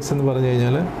സൈഡ് എഫക്ട്സ് എന്ന് പറഞ്ഞു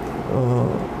കഴിഞ്ഞാൽ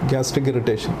gastric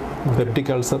irritation, peptic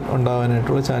ulcer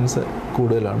ഉണ്ടാകാനായിട്ടുള്ള chance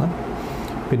കൂടുതലാണ്.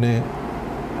 പിന്നെ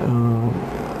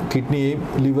കിഡ്നിയെയും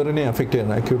ലിവറിനെയും അഫക്റ്റ്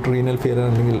ചെയ്യുന്ന അക്യൂട്ട് റീനൽ ഫെയിലിയർ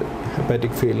അല്ലെങ്കിൽ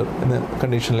ഹെപ്പാറ്റിക് ഫെയിലിയർ എന്ന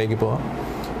കണ്ടീഷനിലേക്ക് പോകാം.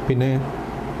 പിന്നെ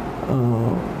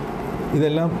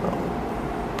ഇതെല്ലാം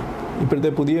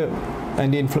ഇപ്പോഴത്തെ പുതിയ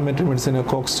anti inflammatory medicine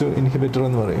COX-2 inhibitor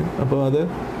എന്ന് പറയും. അപ്പോൾ അത്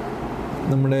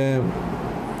നമ്മുടെ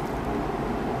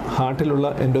ഹാർട്ടിലുള്ള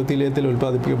എൻഡോത്തീലിയത്തിൽ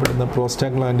ഉൽപ്പാദിപ്പിക്കപ്പെടുന്ന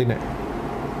പ്രോസ്റ്റാഗ്ലാൻഡിനെ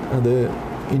അത്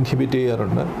ഇൻഹിബിറ്റ്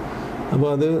ചെയ്യാറുണ്ട്. അപ്പോൾ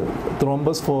അത്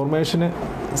ത്രോംബസ് ഫോർമേഷന്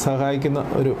സഹായിക്കുന്ന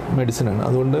ഒരു മെഡിസിനാണ്.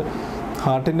 അതുകൊണ്ട്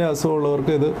ഹാർട്ടിൻ്റെ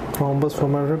അസുഖമുള്ളവർക്ക് ഇത് ത്രോംബസ്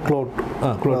ഫോർമേഷൻ ക്ലോട്ട്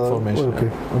ഫോർമേഷൻ.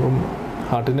 അപ്പം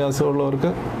ഹാർട്ടിൻ്റെ അസുഖമുള്ളവർക്ക്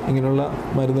ഇങ്ങനെയുള്ള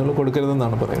മരുന്നുകൾ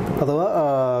കൊടുക്കരുതെന്നാണ് പറയുന്നത്. അഥവാ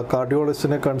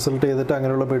കാർഡിയോളജിസ്റ്റിനെ കൺസൾട്ട് ചെയ്തിട്ട്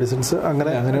അങ്ങനെയുള്ള മെഡിസിൻസ്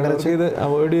അങ്ങനെയുള്ളവർക്ക് ഇത്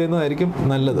അവോയ്ഡ് ചെയ്യുന്നതായിരിക്കും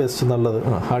നല്ലത്.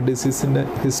 ഹാർട്ട് ഡിസീസിൻ്റെ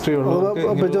ഹിസ്റ്ററി ഉള്ളവർക്ക്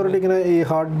മെജോറിറ്റി ഇങ്ങനെ ഈ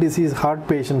ഹാർട്ട്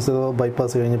പേഷ്യൻസ്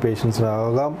ബൈപ്പാസ് കഴിഞ്ഞ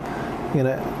പേഷ്യൻസിനാകാം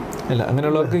ഇങ്ങനെ അല്ല,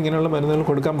 അങ്ങനെയുള്ളവർക്ക് ഇങ്ങനെയുള്ള മരുന്നുകൾ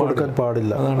കൊടുക്കാൻ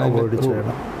പാടില്ല.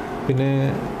 അതാണ്. പിന്നെ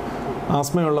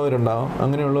ആസ്മയുള്ളവരുണ്ടാവും,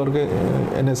 അങ്ങനെയുള്ളവർക്ക്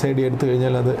NSAID എടുത്തു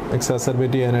കഴിഞ്ഞാൽ അത്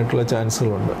എക്സാസർബേറ്റ് ചെയ്യാനായിട്ടുള്ള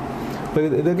ചാൻസുകളുണ്ട്.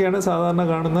 അപ്പോൾ ഇതൊക്കെയാണ് സാധാരണ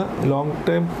കാണുന്ന ലോങ്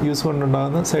ടൈം യൂസ്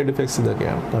കൊണ്ടുണ്ടാകുന്ന സൈഡ് ഇഫക്ട്സ്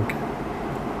ഇതൊക്കെയാണ്. ഓക്കെ.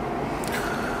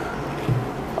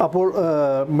 അപ്പോൾ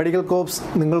മെഡിക്കൽ കോപ്സ്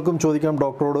നിങ്ങൾക്കും ചോദിക്കാം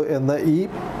ഡോക്ടറോട് എന്ന ഈ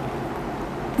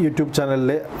യൂട്യൂബ്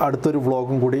ചാനലിലെ അടുത്തൊരു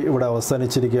വ്ളോഗും കൂടി ഇവിടെ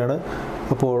അവസാനിച്ചിരിക്കുകയാണ്.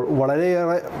 അപ്പോൾ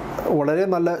വളരെ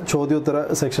നല്ല ചോദ്യോത്തര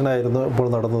സെക്ഷനായിരുന്നു ഇപ്പോൾ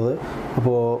നടന്നത്.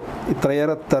 അപ്പോൾ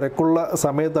ഇത്രയേറെ തിരക്കുള്ള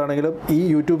സമയത്താണെങ്കിലും ഈ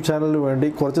യൂട്യൂബ് ചാനലിന് വേണ്ടി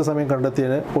കുറച്ച് സമയം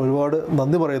കണ്ടെത്തിയതിന് ഒരുപാട്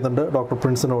നന്ദി പറയുന്നുണ്ട് ഡോക്ടർ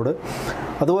പ്രിൻസിനോട്.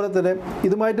 അതുപോലെ തന്നെ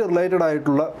ഇതുമായിട്ട് റിലേറ്റഡ്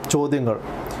ആയിട്ടുള്ള ചോദ്യങ്ങൾ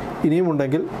ഇനിയും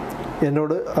ഉണ്ടെങ്കിൽ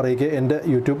എന്നോട് അറിയിക്കുക. എൻ്റെ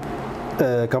യൂട്യൂബ്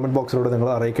കമൻറ്റ് ബോക്സിലൂടെ നിങ്ങൾ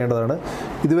അറിയിക്കേണ്ടതാണ്.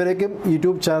 ഇതുവരേക്കും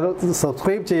യൂട്യൂബ് ചാനൽ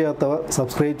സബ്സ്ക്രൈബ് ചെയ്യാത്തവർ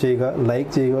സബ്സ്ക്രൈബ് ചെയ്യുക, ലൈക്ക്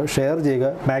ചെയ്യുക, ഷെയർ ചെയ്യുക,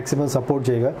 മാക്സിമം സപ്പോർട്ട്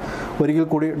ചെയ്യുക. ഒരിക്കൽ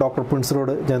കൂടി ഡോക്ടർ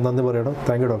പ്രിൻസിനോട് ഞാൻ നന്ദി പറയണം.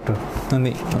 Thank you doctor.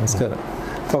 നന്ദി, നമസ്കാരം.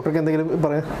 ഡോക്ടർക്ക് എന്തെങ്കിലും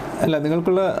പറയാം? അല്ല,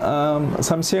 നിങ്ങൾക്കുള്ള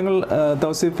സംശയങ്ങൾ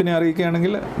തൗസീഫിനെ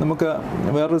അറിയിക്കുകയാണെങ്കിൽ നമുക്ക്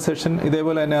വേറൊരു സെഷൻ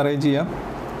ഇതേപോലെ തന്നെ അറേഞ്ച് ചെയ്യാം.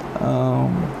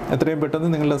 എത്രയും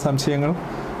പെട്ടെന്ന് നിങ്ങളുടെ സംശയങ്ങൾ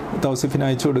തൗസീഫിന്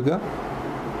അയച്ചു കൊടുക്കുക.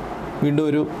 വീണ്ടും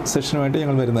ഒരു സെഷനുമായിട്ട്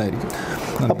ഞങ്ങൾ വരുന്നതായിരിക്കും.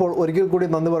 അപ്പോൾ ഒരിക്കൽ കൂടി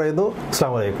നന്ദി പറയുന്നു.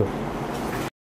 അസ്സലാമു അലൈക്കും.